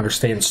Magic, you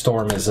understand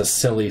storm is a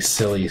silly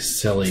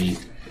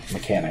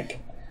mechanic.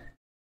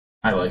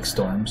 I like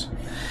storms.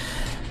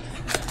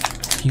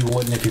 You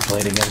wouldn't if you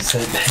played against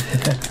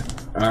it.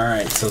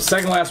 Alright, so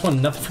second last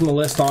one, nothing from the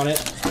list on it.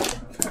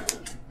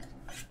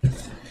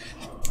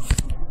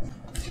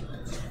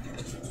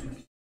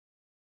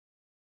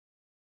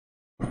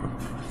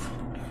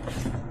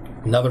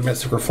 Another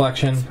Mystic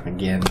Reflection.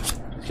 Again,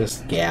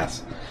 just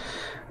gas.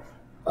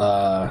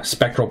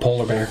 Spectral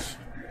Polar Bear.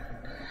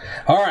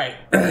 Alright.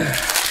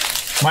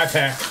 My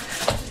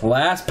pack.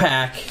 Last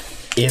pack.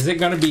 Is it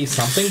going to be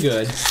something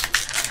good?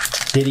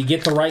 Did he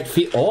get the right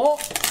feel? Oh!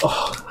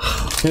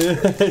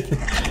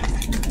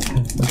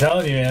 I'm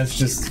telling you, man, it's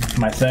just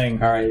my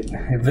thing. Alright.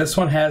 This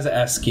one has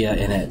Eskia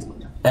in it.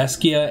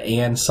 Eskia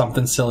and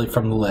something silly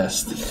from the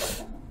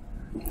list.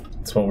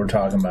 That's what we're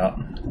talking about.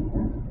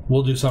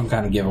 We'll do some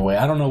kind of giveaway.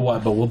 I don't know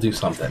what, but we'll do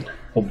something.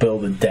 We'll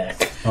build a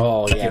deck.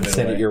 Oh, yeah, Give it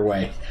send away. it your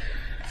way.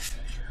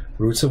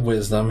 Roots of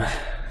Wisdom.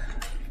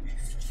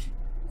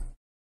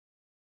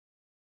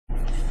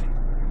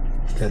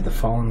 Dead the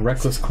Fallen.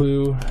 Reckless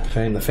Clue.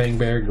 Fang the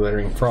Fangbear.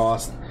 Glittering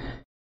Frost.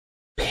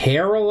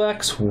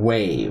 Parallax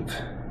Wave.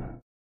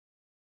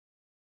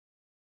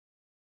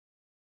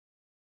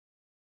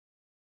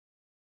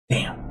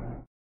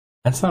 Damn.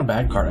 That's not a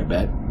bad card, I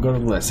bet. Go to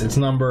the list. It's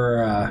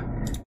number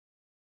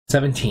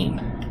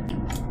 17.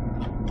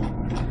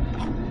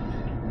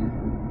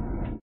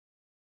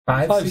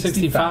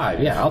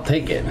 565. Yeah, I'll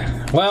take it.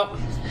 Well,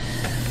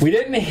 we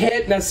didn't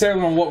hit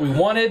necessarily on what we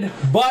wanted,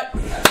 but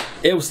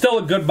it was still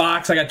a good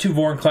box. I got 2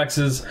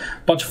 Vorinclexes, a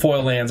bunch of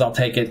foil lands. I'll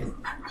take it.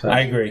 So,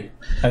 I agree.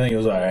 I think it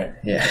was alright.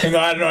 Yeah. Even though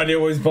I had no idea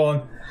what he's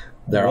pulling.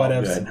 They're all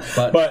Whatevs.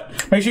 good.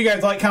 But make sure you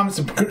guys like, comment,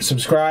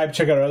 subscribe,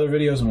 check out our other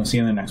videos, and we'll see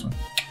you in the next one.